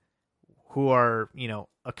Monterrey, who are,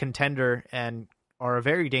 a contender and are a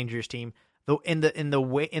very dangerous team, though in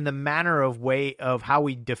the manner of how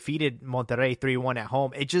we defeated Monterrey 3-1 at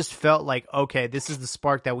home, it just felt like, okay, this is the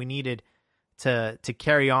spark that we needed to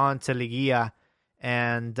carry on to Liguilla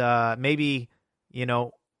and maybe,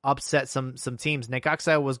 upset some teams.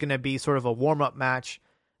 Necaxa was going to be sort of a warm-up match,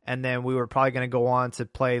 and then we were probably going to go on to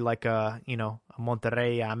play like a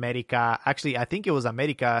Monterrey, America. Actually, I think it was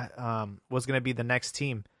America was going to be the next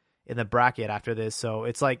team in the bracket after this. So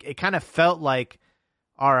it's like, it kind of felt like,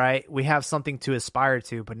 all right, we have something to aspire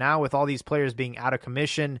to. But now with all these players being out of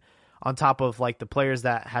commission, on top of like the players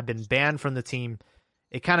that have been banned from the team,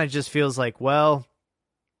 it kind of just feels like, well,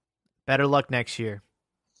 better luck next year.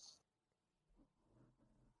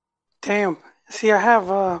 Damn. See, I have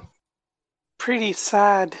a pretty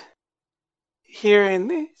sad here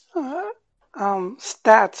in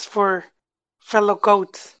stats for fellow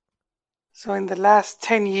goats. So in the last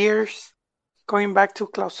 10 years, going back to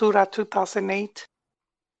Clausura 2008,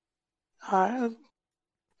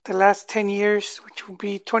 the last 10 years, which will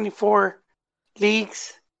be 24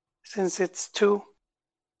 leagues since it's two.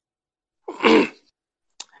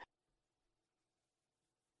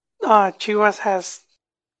 Chivas has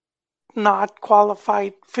not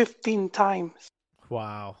qualified 15 times.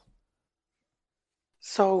 Wow.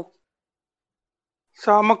 So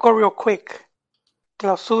I'm going to go real quick.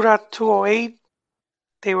 Clausura 208,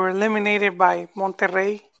 they were eliminated by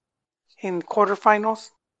Monterrey in quarterfinals.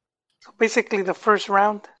 So basically the first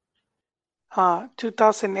round.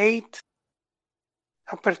 2008,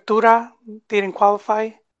 Apertura didn't qualify.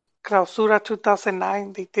 Clausura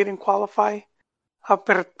 2009, they didn't qualify.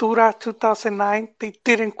 Apertura 2009, they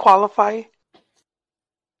didn't qualify.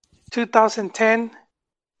 2010,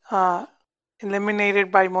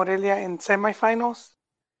 eliminated by Morelia in semifinals.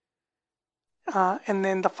 And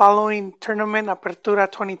then the following tournament, Apertura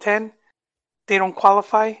 2010, they don't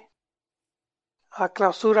qualify.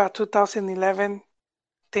 Clausura 2011,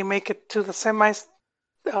 they make it to the semis.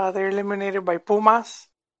 They're eliminated by Pumas.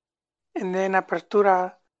 And then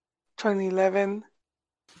Apertura 2011,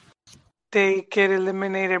 they get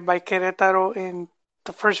eliminated by Querétaro in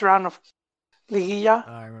the first round of Liguilla.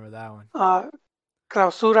 I remember that one.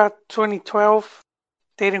 Clausura 2012,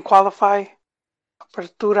 they didn't qualify.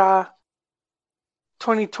 Apertura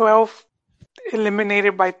 2012,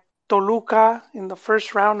 eliminated by Toluca in the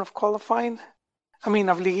first round of qualifying. I mean,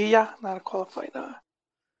 of Liguilla, not qualifying.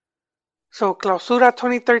 So Clausura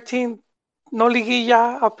 2013, no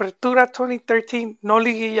Liguilla. Apertura 2013, no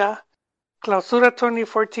Liguilla. Clausura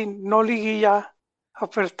 2014, no Liguilla.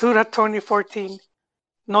 Apertura 2014,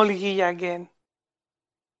 no Liguilla again.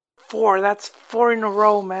 That's four in a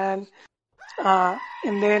row, man.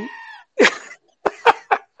 And then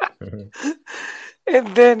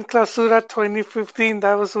and then Clausura 2015,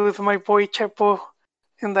 that was with my boy Chepo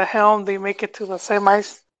in the helm. They make it to the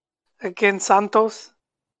semis against Santos.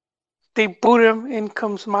 They boot him. In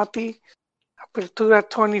comes Mati. Apertura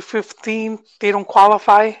 2015, they don't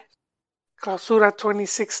qualify. Clausura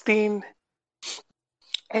 2016,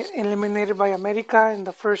 eliminated by America in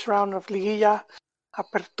the first round of Liguilla.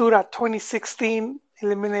 Apertura 2016,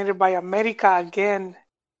 eliminated by America again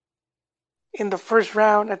in the first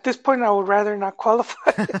round. At this point, I would rather not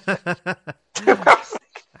qualify.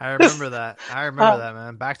 I remember that. I remember that,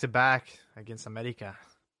 man. Back to back against America.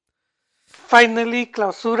 Finally,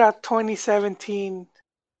 Clausura 2017,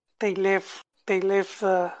 they lift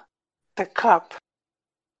the cup.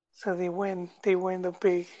 So they win the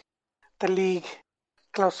league.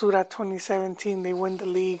 Clausura 2017, they win the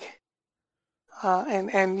league.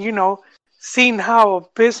 And you know, seeing how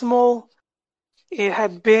abysmal it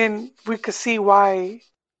had been, we could see why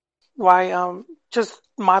just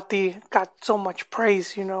Mati got so much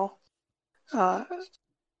praise, you know.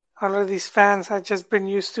 All of these fans had just been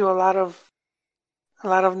used to a lot of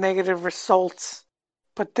negative results.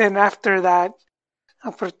 But then after that,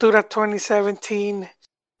 Apertura 2017,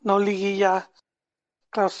 no Liguilla.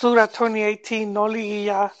 Clausura 2018, no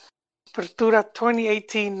Liguilla. Apertura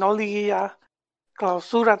 2018, no Liguilla.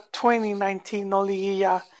 Clausura 2019, no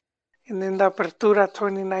Liguilla. And then the Apertura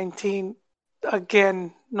 2019,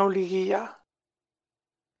 again, no Liguilla.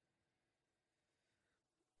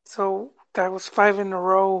 So that was 5 in a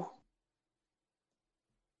row.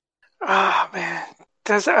 Man.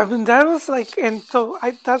 That was like, and so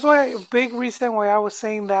that's why a big reason why I was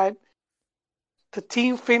saying that the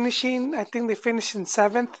team finishing, I think they finished in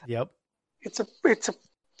 7th. Yep. It's a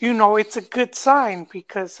it's a good sign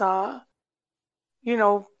because they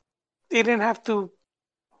didn't have to,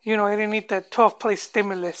 they didn't need that 12th place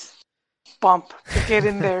stimulus bump to get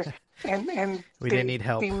in there, and we didn't need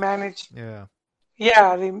help. They managed. Yeah.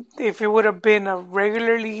 Yeah, if it would have been a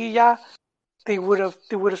regular Liguilla, they would have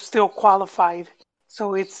still qualified.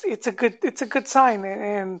 So it's a good sign,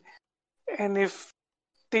 and if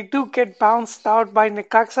they do get bounced out by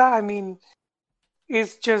Necaxa, I mean,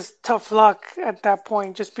 it's just tough luck at that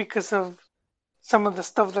point, just because of some of the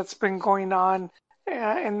stuff that's been going on,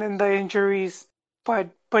 and then the injuries. But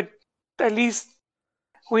at least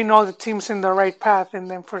we know the team's in the right path, and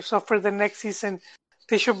then for the next season,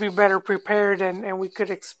 they should be better prepared, and we could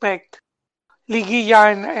expect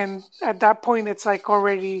Liguilla, and at that point, it's like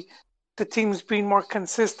already the team's being more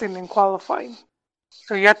consistent in qualifying.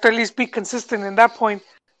 So you have to at least be consistent in that point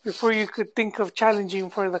before you could think of challenging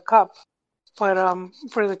for the cup, but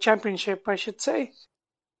for the championship, I should say.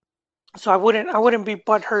 So I wouldn't be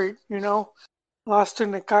butthurt, Lost to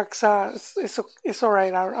Necaxa, it's all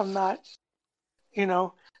right. I'm not, you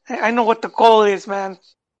know. I know what the goal is, man.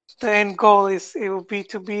 The end goal is it will be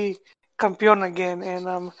to be campeón again,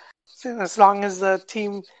 and so as long as the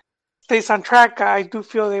team stays on track, I do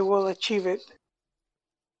feel they will achieve it.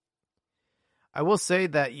 I will say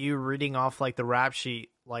that you reading off like the rap sheet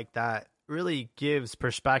like that really gives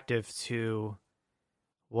perspective to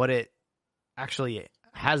what it actually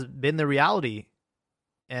has been the reality.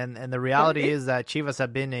 And the reality is that Chivas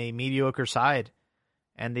have been a mediocre side,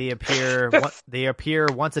 and they appear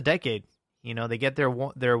once a decade. They get their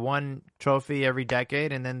one trophy every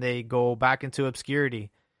decade, and then they go back into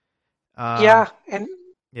obscurity. Yeah, and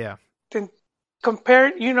yeah. then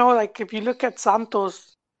compared, like if you look at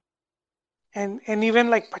Santos and even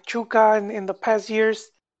like Pachuca in the past years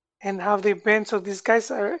and how they've been, so these guys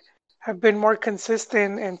have been more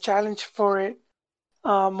consistent and challenged for it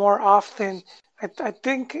more often. I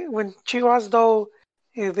think when Chivas, though,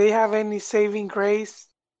 if they have any saving grace,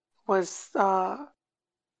 was that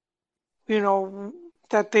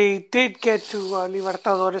they did get to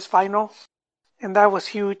Libertadores final, and that was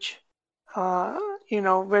huge.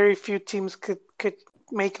 Very few teams could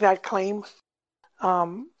make that claim.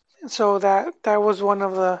 So that was one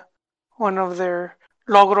of their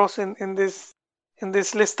logros in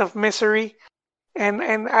this list of misery, and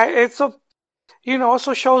it's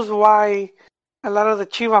also shows why a lot of the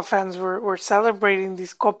Chiva fans were celebrating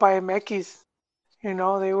these Copa MX.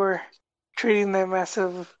 They were treating them as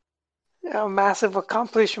massive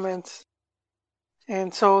accomplishments.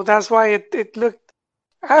 And so that's why it looked,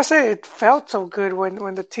 I say it felt so good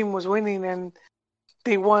when the team was winning and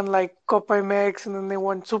they won like Copa MX and then they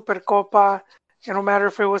won Super Copa. No matter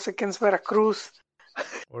if it was against Veracruz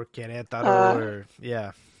or Querétaro, or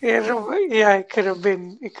yeah. It could have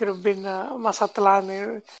been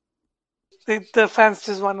Mazatlan. The fans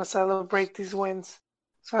just want to celebrate these wins.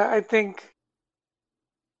 So I think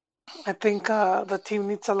the team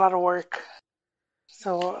needs a lot of work.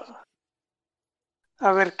 So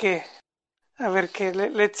a ver qué.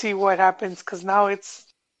 Let's see what happens, because now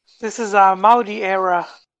this is a Mauri era,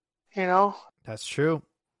 That's true.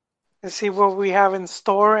 Let's see what we have in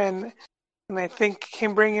store, and I think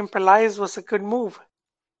him bringing Pelaez was a good move.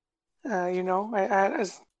 I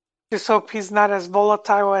just hope he's not as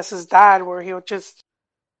volatile as his dad, where he'll just,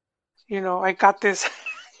 I got this.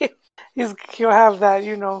 He'll have that,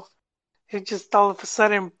 he just all of a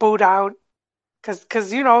sudden boot out.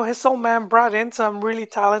 Because his old man brought in some really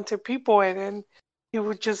talented people, and he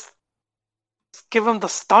would just give him the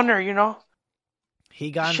stunner, He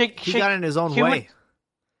got in his own way.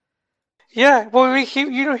 Yeah, well,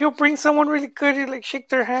 he'll bring someone really good, he'll like shake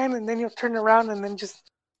their hand, and then he'll turn around and then just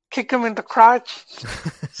kick him in the crotch,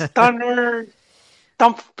 stunner,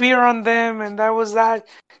 dump beer on them, and that was that.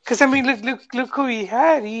 Because I mean, look who he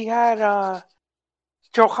had. He had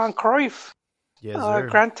Johan Cruyff. Yes,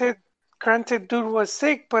 sir. Granted, dude was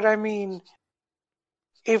sick, but I mean,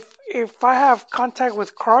 if I have contact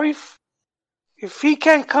with Cruyff, if he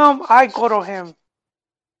can't come, I go to him.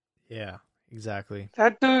 Yeah, exactly.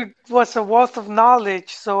 That dude was a wealth of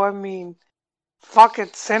knowledge, so I mean, fuck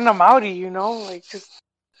it, send him out, like just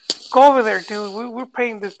go over there, dude. We're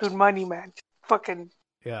paying this dude money, man. Just fucking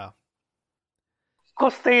yeah. Go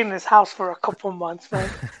stay in his house for a couple months,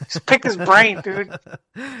 man. Just pick his brain, dude.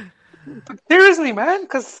 But seriously, man,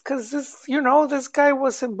 because this guy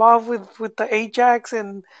was involved with the Ajax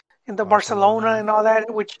and the Barcelona and all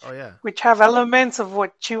that, which have elements of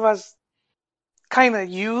what Chivas kind of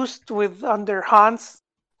used with under Hans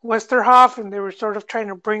Westerhoff, and they were sort of trying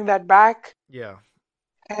to bring that back. Yeah.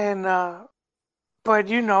 And but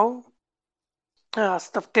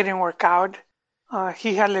stuff didn't work out.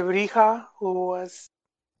 He had Lebrija, who was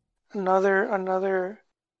another.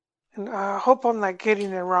 And I hope I'm not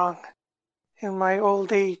getting it wrong. In my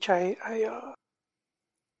old age,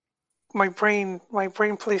 my brain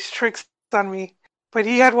plays tricks on me. But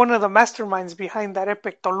he had one of the masterminds behind that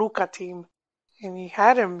epic Toluca team, and he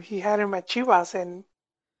had him at Chivas, and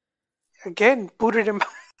again booted him.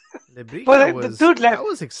 But the dude left. I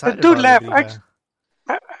was excited. The dude left.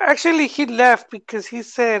 Actually, he left because he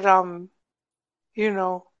said,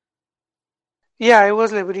 yeah, it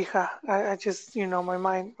was Lebrija. I just, my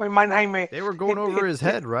mind, Jaime. They were going over his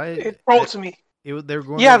head, right? It froze me. They were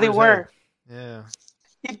going. Yeah, over they his were. Head. Yeah.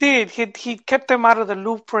 He did. He kept them out of the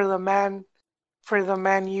loop for the Man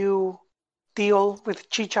U deal with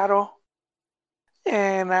Chicharo,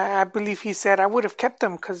 and I believe he said I would have kept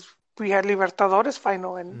them because we had Libertadores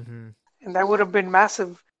final, and that would have been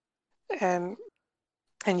massive. And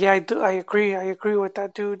yeah, I agree with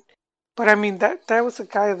that dude. But I mean that was a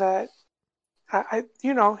guy that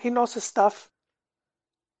he knows his stuff.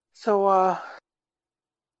 So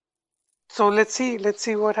so let's see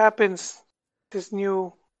what happens. This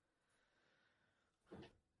new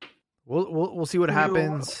We'll see what new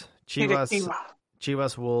happens. directiva.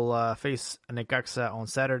 Chivas will face Necaxa on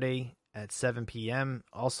Saturday at 7 p.m.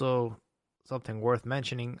 Also, something worth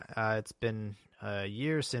mentioning, it's been a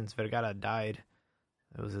year since Vergara died.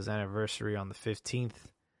 It was his anniversary on the 15th.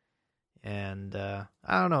 And I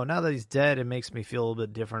don't know, now that he's dead, it makes me feel a little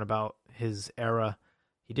bit different about his era.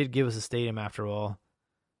 He did give us a stadium after all.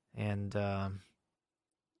 And I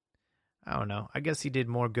don't know. I guess he did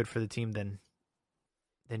more good for the team than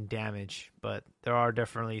damage. But there are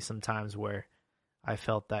definitely some times where I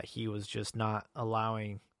felt that he was just not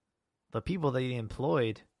allowing the people that he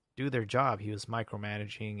employed do their job. He was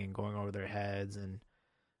micromanaging and going over their heads, and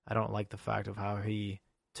I don't like the fact of how he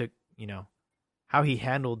took, how he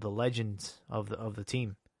handled the legends of the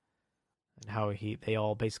team, and how they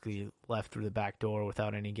all basically left through the back door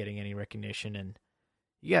without getting any recognition. And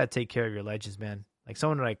you gotta take care of your legends, man. Like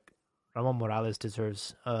someone like Ramon Morales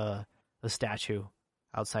deserves a statue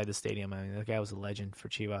outside the stadium. I mean, that guy was a legend for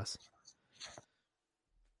Chivas.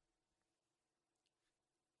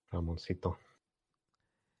 Ramoncito.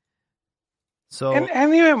 So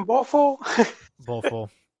And even Bofo. Bofo.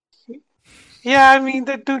 Yeah, I mean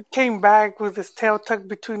the dude came back with his tail tucked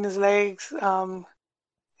between his legs. And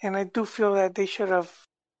I do feel that they should have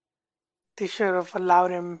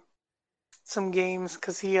allowed him some games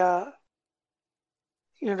because he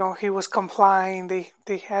he was complying.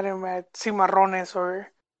 They had him at Cimarrones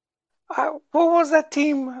or what was that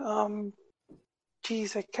team?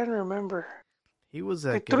 Geez, I can't remember. He was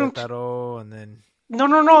They at threw him Querétaro, and then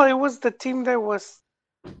no. It was the team they were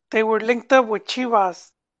linked up with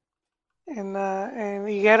Chivas, and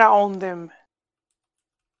Higuera owned them.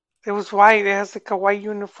 It was white. It has like a white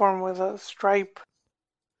uniform with a stripe.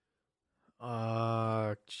 He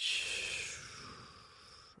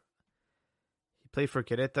played for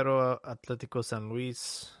Querétaro, Atlético San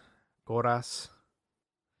Luis, Coras.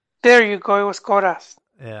 There you go. It was Coras.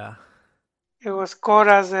 Yeah. It was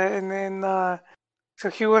Coras, and then so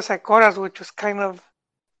he was at Coras, which was kind of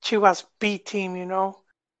Chivas B team,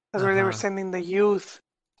 That's where they were sending the youth.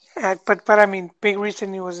 But I mean, big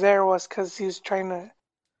reason he was there was because he was trying to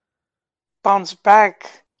bounce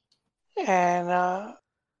back, and I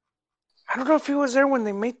don't know if he was there when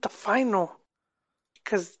they made the final,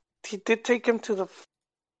 because he did take him to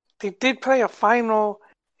they did play a final,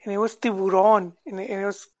 and it was Tiburon, and it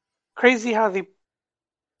was crazy how he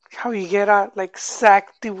get out like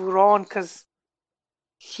sacked Tiburon because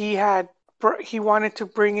he wanted to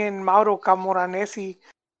bring in Mauro Camoranesi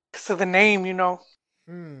because of the name, and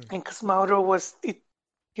because Mauro was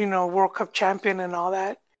World Cup champion and all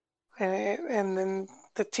that, and then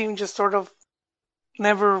the team just sort of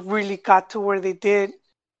never really got to where they did,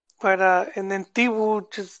 but and then Tibu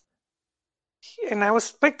just, and I was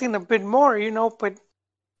expecting a bit more, but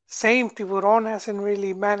same, Tiburon hasn't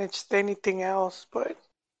really managed anything else, but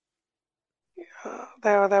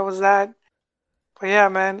that was that. But yeah,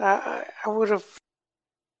 man, I would have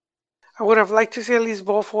liked to see at least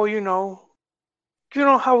Bofo,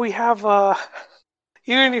 how we have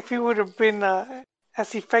even if he would have been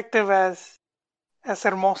as effective as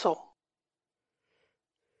Hermoso.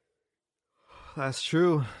 That's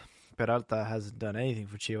true. Peralta hasn't done anything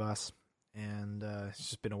for Chivas, and it's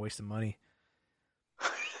just been a waste of money.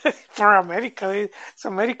 For America, so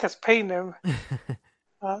America's paying him.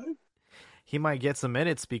 He might get some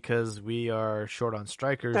minutes because we are short on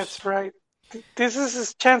strikers. That's right. This is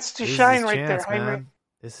his chance to shine right there, Jaime. Man.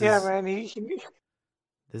 This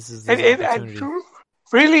is his opportunity.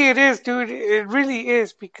 Really, it is, dude. It really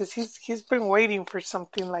is because he's been waiting for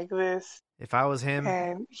something like this. If I was him,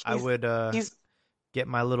 I would get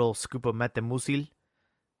my little scoop of Metamucil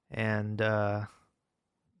and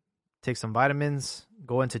take some vitamins,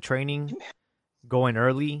 go into training, go in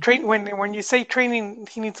early. When you say training,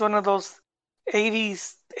 he needs one of those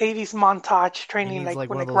 80s montage training, like one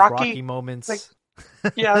when of those Rocky moments.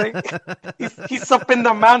 He's up in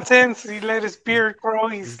the mountains. He let his beard grow.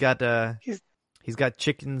 He's got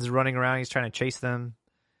chickens running around. He's trying to chase them.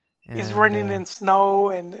 He's running in snow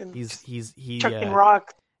and he's chucking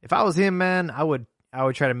rocks. If I was him, man, I would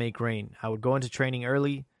try to make rain. I would go into training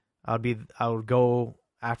early. I would go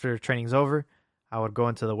after training's over. I would go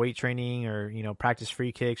into the weight training or practice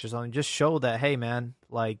free kicks or something. Just show that, hey, man,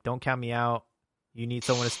 like, don't count me out. You need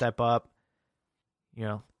someone to step up.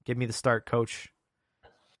 Give me the start, coach.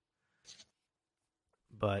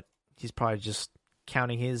 But he's probably just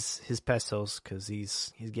counting his pesos because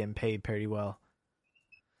he's getting paid pretty well.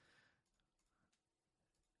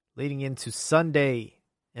 Leading into Sunday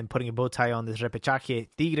and putting a bow tie on this repechaje,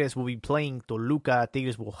 Tigres will be playing Toluca.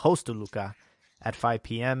 Tigres will host Toluca at 5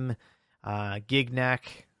 p.m. Gignac,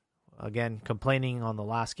 again, complaining on the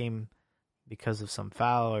last game because of some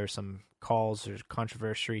foul or some calls or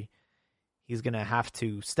controversy. He's going to have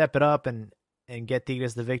to step it up and get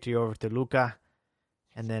Tigres the victory over Toluca.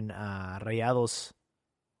 And then Rayados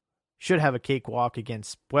should have a cakewalk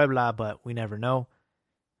against Puebla, but we never know.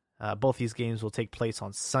 Both these games will take place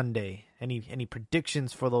on Sunday. Any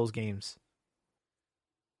predictions for those games?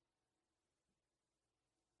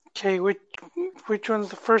 Okay, which one's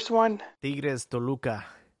the first one? Tigres, Toluca.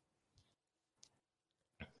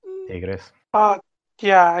 Tigres.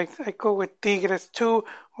 Yeah, I go with Tigres too.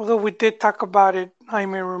 Although we did talk about it, I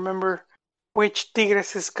may remember which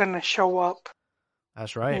Tigres is gonna show up.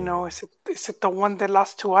 That's right. You know, is it the one that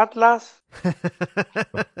lost to Atlas?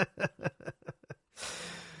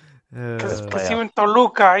 Because even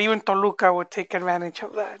Toluca would take advantage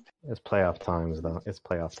of that. It's playoff times, though. It's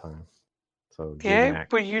playoff time. So yeah,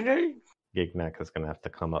 but you know, Gignac is gonna have to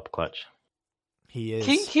come up clutch. He is.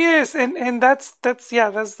 He is, and that's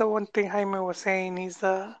the one thing Jaime was saying. He's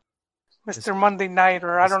the Mr. Monday Night,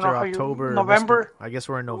 or I don't know how October, November. I guess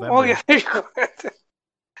we're in November. Oh yeah, there you go.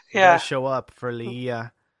 Yeah, show up for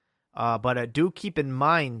Liga. But do keep in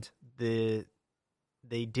mind they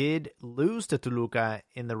did lose to Toluca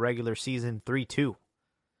in the regular season 3-2.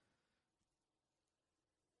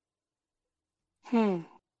 And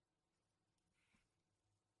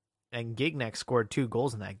Gignac scored 2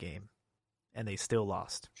 goals in that game, and they still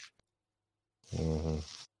lost. Mm-hmm.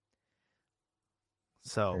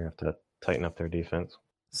 So they have to tighten up their defense.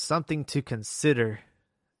 Something to consider.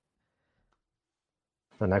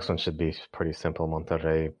 The next one should be pretty simple.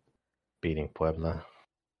 Monterrey beating Puebla.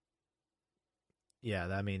 Yeah,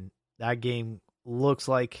 I mean, that game looks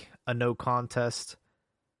like a no contest.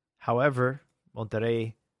 However,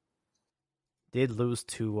 Monterrey did lose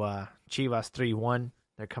to Chivas 3-1.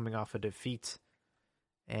 They're coming off a defeat.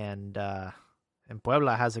 And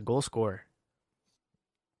Puebla has a goal scorer.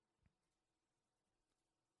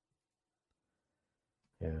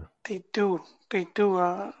 Yeah. They do.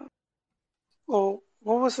 Well,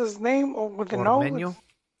 what was his name? Oh, with the Ormeño?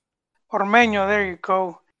 Ormeño, there you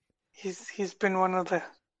go. He's been one of the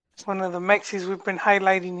Mexis we've been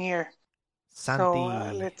highlighting here. Santi. So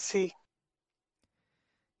let's see.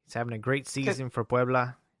 He's having a great season for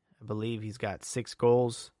Puebla. I believe he's got 6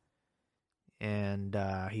 goals. And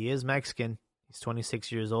he is Mexican. He's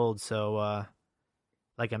 26 years old. So,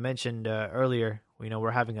 like I mentioned earlier, we're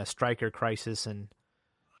having a striker crisis, and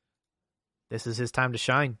this is his time to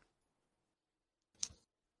shine.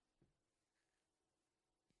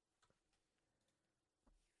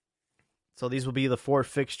 So these will be the 4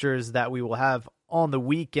 fixtures that we will have on the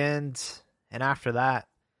weekend. And after that,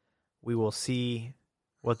 we will see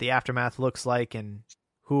what the aftermath looks like and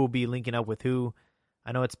who will be linking up with who.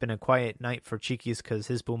 I know it's been a quiet night for Chiquis because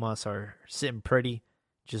his Pumas are sitting pretty,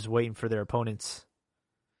 just waiting for their opponents.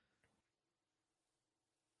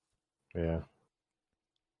 Yeah.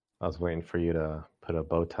 I was waiting for you to put a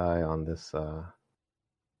bow tie on this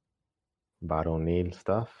Baronil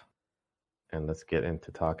stuff. And let's get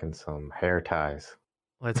into talking some hair ties.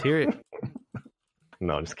 Let's hear it.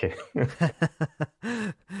 No, just kidding.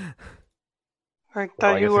 I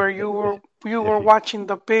thought you were watching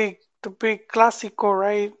the big Clásico,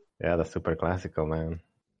 right? Yeah, the Super Clásico, man.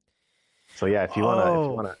 So yeah, if you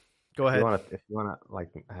wanna, go ahead. If you wanna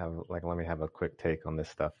let me have a quick take on this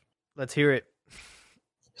stuff. Let's hear it.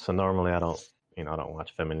 So normally I don't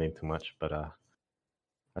watch Femenil too much, but I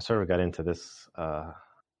sort of got into this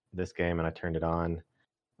game and I turned it on.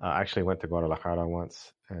 I actually went to Guadalajara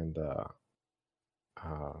once and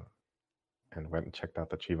went and checked out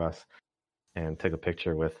the Chivas and took a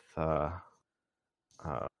picture with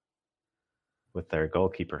their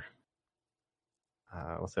goalkeeper.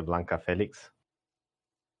 What's it, Blanca Felix?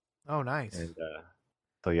 Oh, nice. And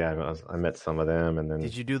so yeah, I met some of them, and then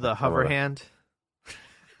did you do the hover hand?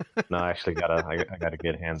 No, I actually got a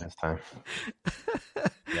good hand this time.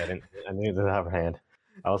 Yeah, I needed the hover hand.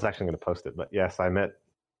 I was actually going to post it, but yes, I met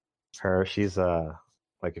her. She's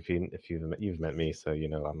like if you've met me, so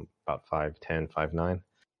I'm about 5'10", 5'9".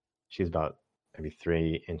 She's about maybe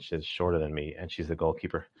 3 inches shorter than me, and she's the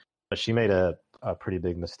goalkeeper. But she made a pretty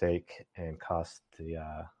big mistake and cost the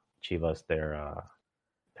Chivas their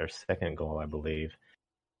second goal, I believe,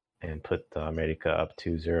 and put America up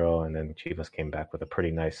 2-0, and then Chivas came back with a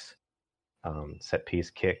pretty nice set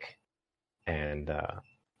piece kick and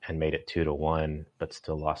made it 2-1, but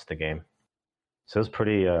still lost the game. So it was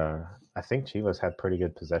pretty. I think Chivas had pretty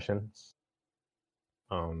good possession,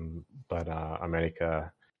 but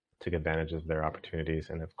America took advantage of their opportunities,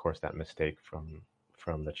 and of course that mistake from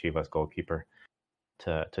the Chivas goalkeeper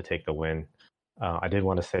to take the win. I did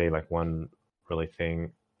want to say like one really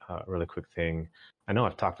quick thing. I know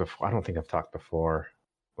I've talked before. I don't think I've talked before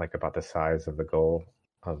like about the size of the goals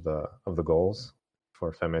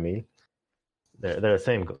for Femení. They're the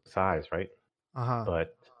same size, right?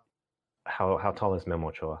 But how tall is Memo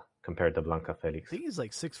Ochoa compared to Blanca Felix? I think he's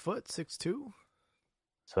like 6', 6'2". So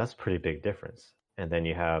that's a pretty big difference. And then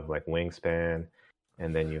you have like wingspan,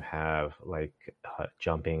 and then you have like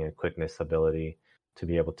jumping and quickness ability to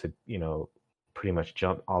be able to, pretty much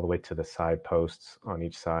jump all the way to the side posts on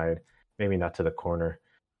each side. Maybe not to the corner,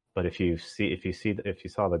 but if you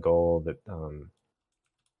saw the goal that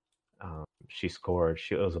she scored,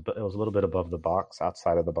 it was a little bit above the box,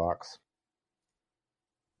 outside of the box,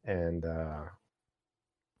 and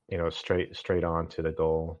straight on to the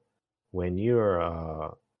goal. When you're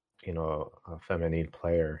a feminine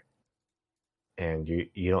player, and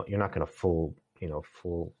you're not going to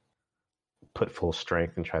put full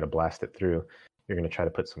strength and try to blast it through. You're going to try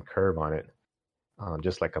to put some curve on it,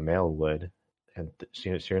 just like a male would, and so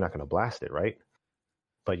you're not going to blast it, right?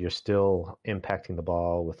 But you're still impacting the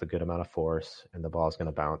ball with a good amount of force, and the ball is going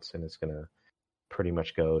to bounce, and it's going to pretty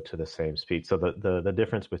much go to the same speed. So the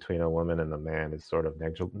difference between a woman and a man is sort of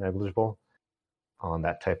negligible on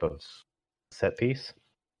that type of set piece.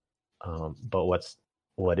 But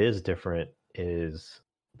what is different is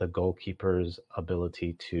the goalkeeper's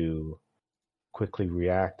ability to quickly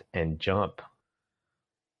react and jump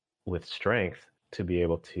with strength to be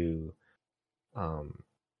able to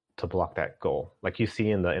block that goal. Like you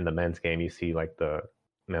see in the men's game, you see like the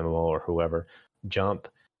Memo or whoever jump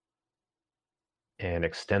and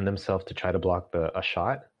extend themselves to try to block a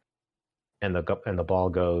shot, and the ball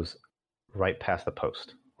goes right past the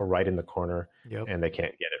post or right in the corner, and they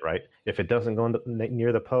can't get it right. If it doesn't go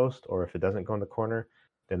near the post, or if it doesn't go in the corner,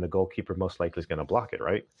 then the goalkeeper most likely is going to block it,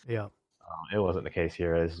 right? Yeah. It wasn't the case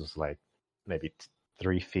here. This was like maybe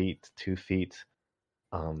 3 feet, 2 feet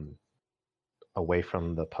away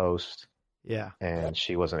from the post. Yeah. And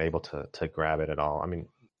she wasn't able to grab it at all. I mean,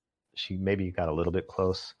 she maybe got a little bit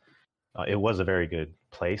close. It was a very good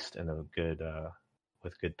placed and a good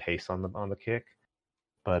with good pace on the kick,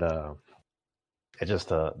 but it just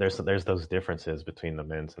there's those differences between the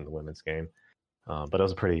men's and the women's game. But it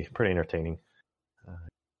was a pretty entertaining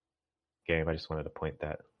game. I just wanted to point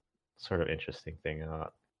that sort of interesting thing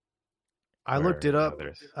out. I looked it up.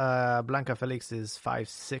 Blanca Felix is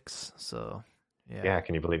 5'6", so yeah. Yeah,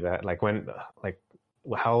 can you believe that? How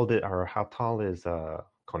tall is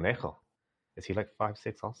Conejo? Is he like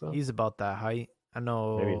 5'6" also? He's about that height. I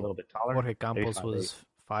know maybe a little bit taller. Jorge Campos was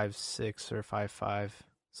 5'6" or 5'5".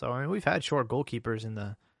 So I mean, we've had short goalkeepers in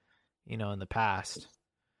the past.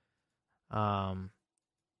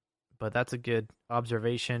 But that's a good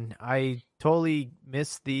observation. I totally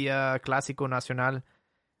missed the Clásico Nacional.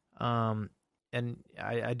 And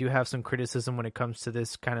I do have some criticism when it comes to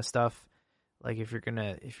this kind of stuff. Like if you're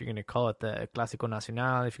gonna call it the Clásico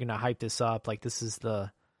Nacional, if you're gonna hype this up, like this is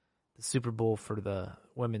the Super Bowl for the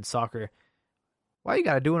women's soccer, why you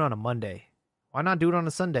gotta do it on a Monday? Why not do it on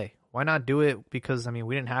a Sunday? Why not do it? Because I mean,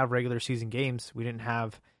 we didn't have regular season games. We didn't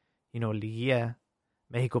have, Liguilla.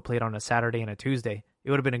 Mexico played on a Saturday and a Tuesday. It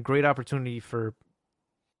would have been a great opportunity for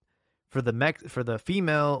the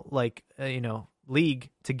female league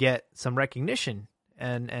to get some recognition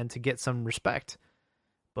and to get some respect.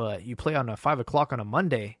 But you play on a 5 o'clock on a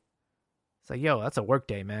Monday. It's like, yo, that's a work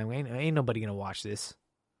day, man. Ain't nobody gonna watch this.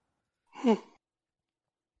 Yeah,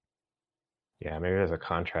 maybe there's a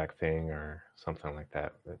contract thing or something like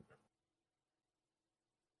that.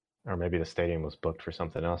 Or maybe the stadium was booked for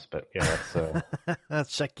something else. But yeah,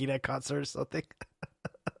 that's Shakira concert or something.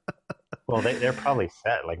 Well, they're probably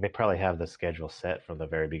set. Like they probably have the schedule set from the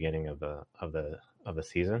very beginning of the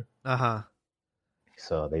season.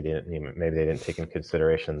 So maybe they didn't take into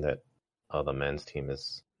consideration that the men's team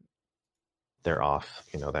they're off,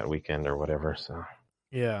 that weekend or whatever. So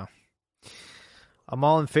yeah, I'm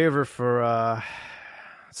all in favor for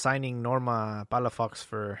signing Norma Palafox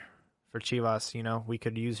for Chivas. We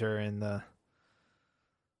could use her in the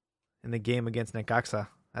game against Necaxa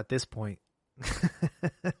at this point.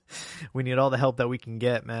 We need all the help that we can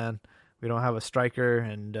get, man. We don't have a striker,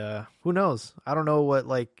 and who knows? I don't know what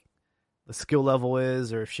the skill level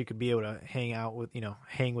is, or if she could be able to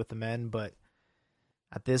hang with the men. But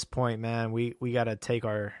at this point, man, we got to take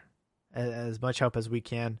as much help as we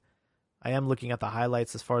can. I am looking at the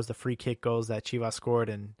highlights as far as the free kick goes that Chivas scored,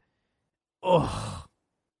 and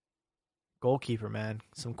goalkeeper, man,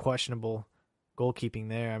 some questionable goalkeeping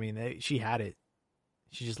there. I mean, she had it.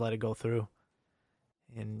 She just let it go through.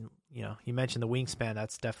 And, you mentioned the wingspan.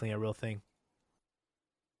 That's definitely a real thing.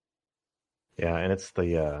 Yeah, and it's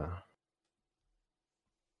the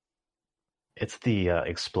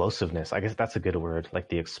explosiveness. I guess that's a good word. Like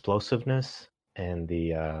the explosiveness and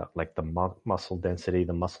the like the muscle density,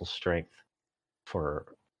 the muscle strength for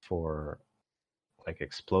like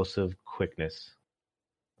explosive quickness.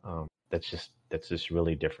 That's just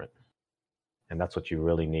really different, and that's what you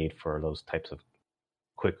really need for those types of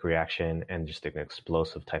quick reaction and just an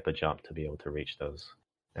explosive type of jump to be able to reach those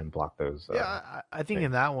and block those. I think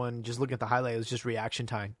in that one, just looking at the highlight, it was just reaction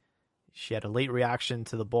time. She had a late reaction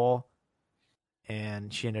to the ball,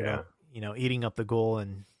 and she ended up, eating up the goal.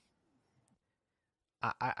 And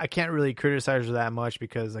I can't really criticize her that much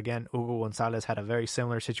because, again, Hugo Gonzalez had a very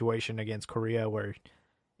similar situation against Korea where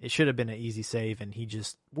it should have been an easy save, and he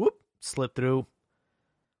just slipped through.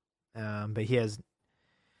 But he has.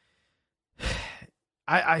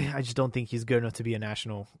 I just don't think he's good enough to be a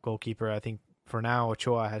national goalkeeper. I think for now,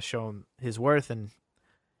 Ochoa has shown his worth, and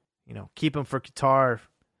keep him for Qatar,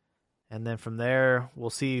 and then from there we'll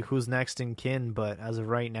see who's next in kin. But as of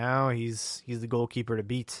right now, he's the goalkeeper to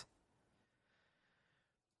beat.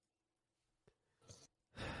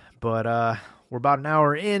 But we're about an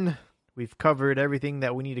hour in. We've covered everything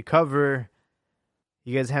that we need to cover.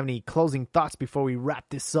 You guys have any closing thoughts before we wrap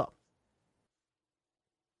this up?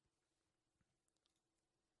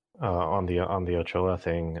 On the Ochoa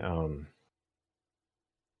thing,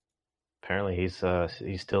 apparently he's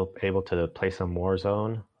still able to play some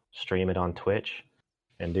Warzone, stream it on Twitch,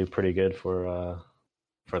 and do pretty good for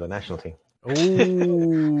the national team.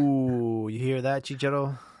 Ooh, you hear that,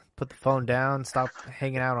 Chicharo? Put the phone down. Stop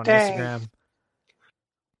hanging out on Instagram.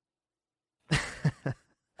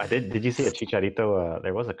 Did you see a Chicharito?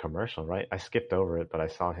 There was a commercial, right? I skipped over it, but I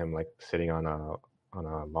saw him like sitting on a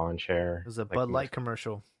lawn chair. It was a Bud Light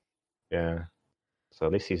commercial. Yeah. So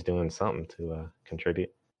at least he's doing something to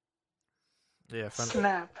contribute. Yeah.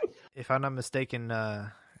 Snap. If I'm not mistaken,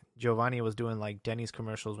 Giovanni was doing like Denny's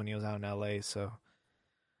commercials when he was out in LA. So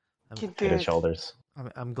He did. His shoulders.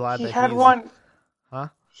 I'm glad he that had he's... one. Huh?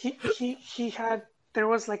 He had. There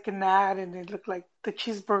was like an ad, and it looked like the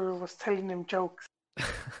cheeseburger was telling him jokes.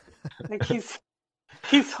 Like he's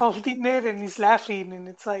holding it and he's laughing, and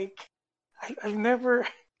it's like I've never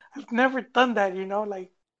done that.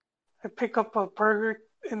 Like I pick up a burger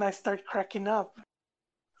and I start cracking up.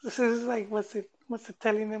 This is like, what's it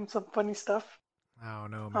telling him some funny stuff? I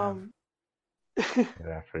don't know, man.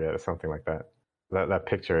 Yeah, I forget, something like that. That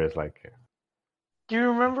picture is like. Do you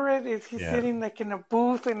remember it? He's sitting like in a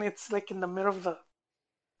booth and it's like in the middle of the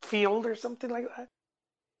field or something like that.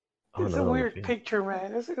 It's a weird picture,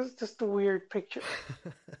 man. It's just a weird picture.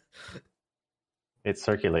 It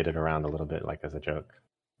circulated around a little bit, like as a joke.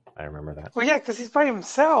 I remember that. Well, yeah, because he's by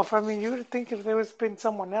himself. I mean, you would think if there was been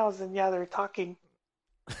someone else, then they're talking,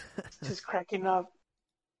 just cracking up.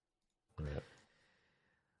 Yeah.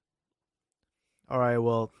 All right,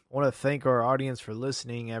 well, I want to thank our audience for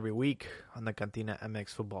listening every week on the Cantina MX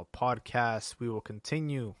Football Podcast. We will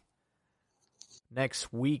continue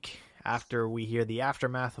next week after we hear the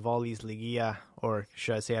aftermath of all these Liguilla, or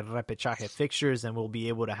should I say repechaje fixtures, and we'll be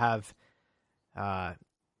able to have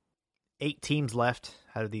 8 teams left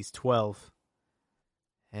out of these 12.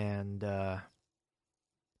 And, I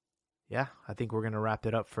think we're going to wrap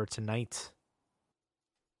it up for tonight.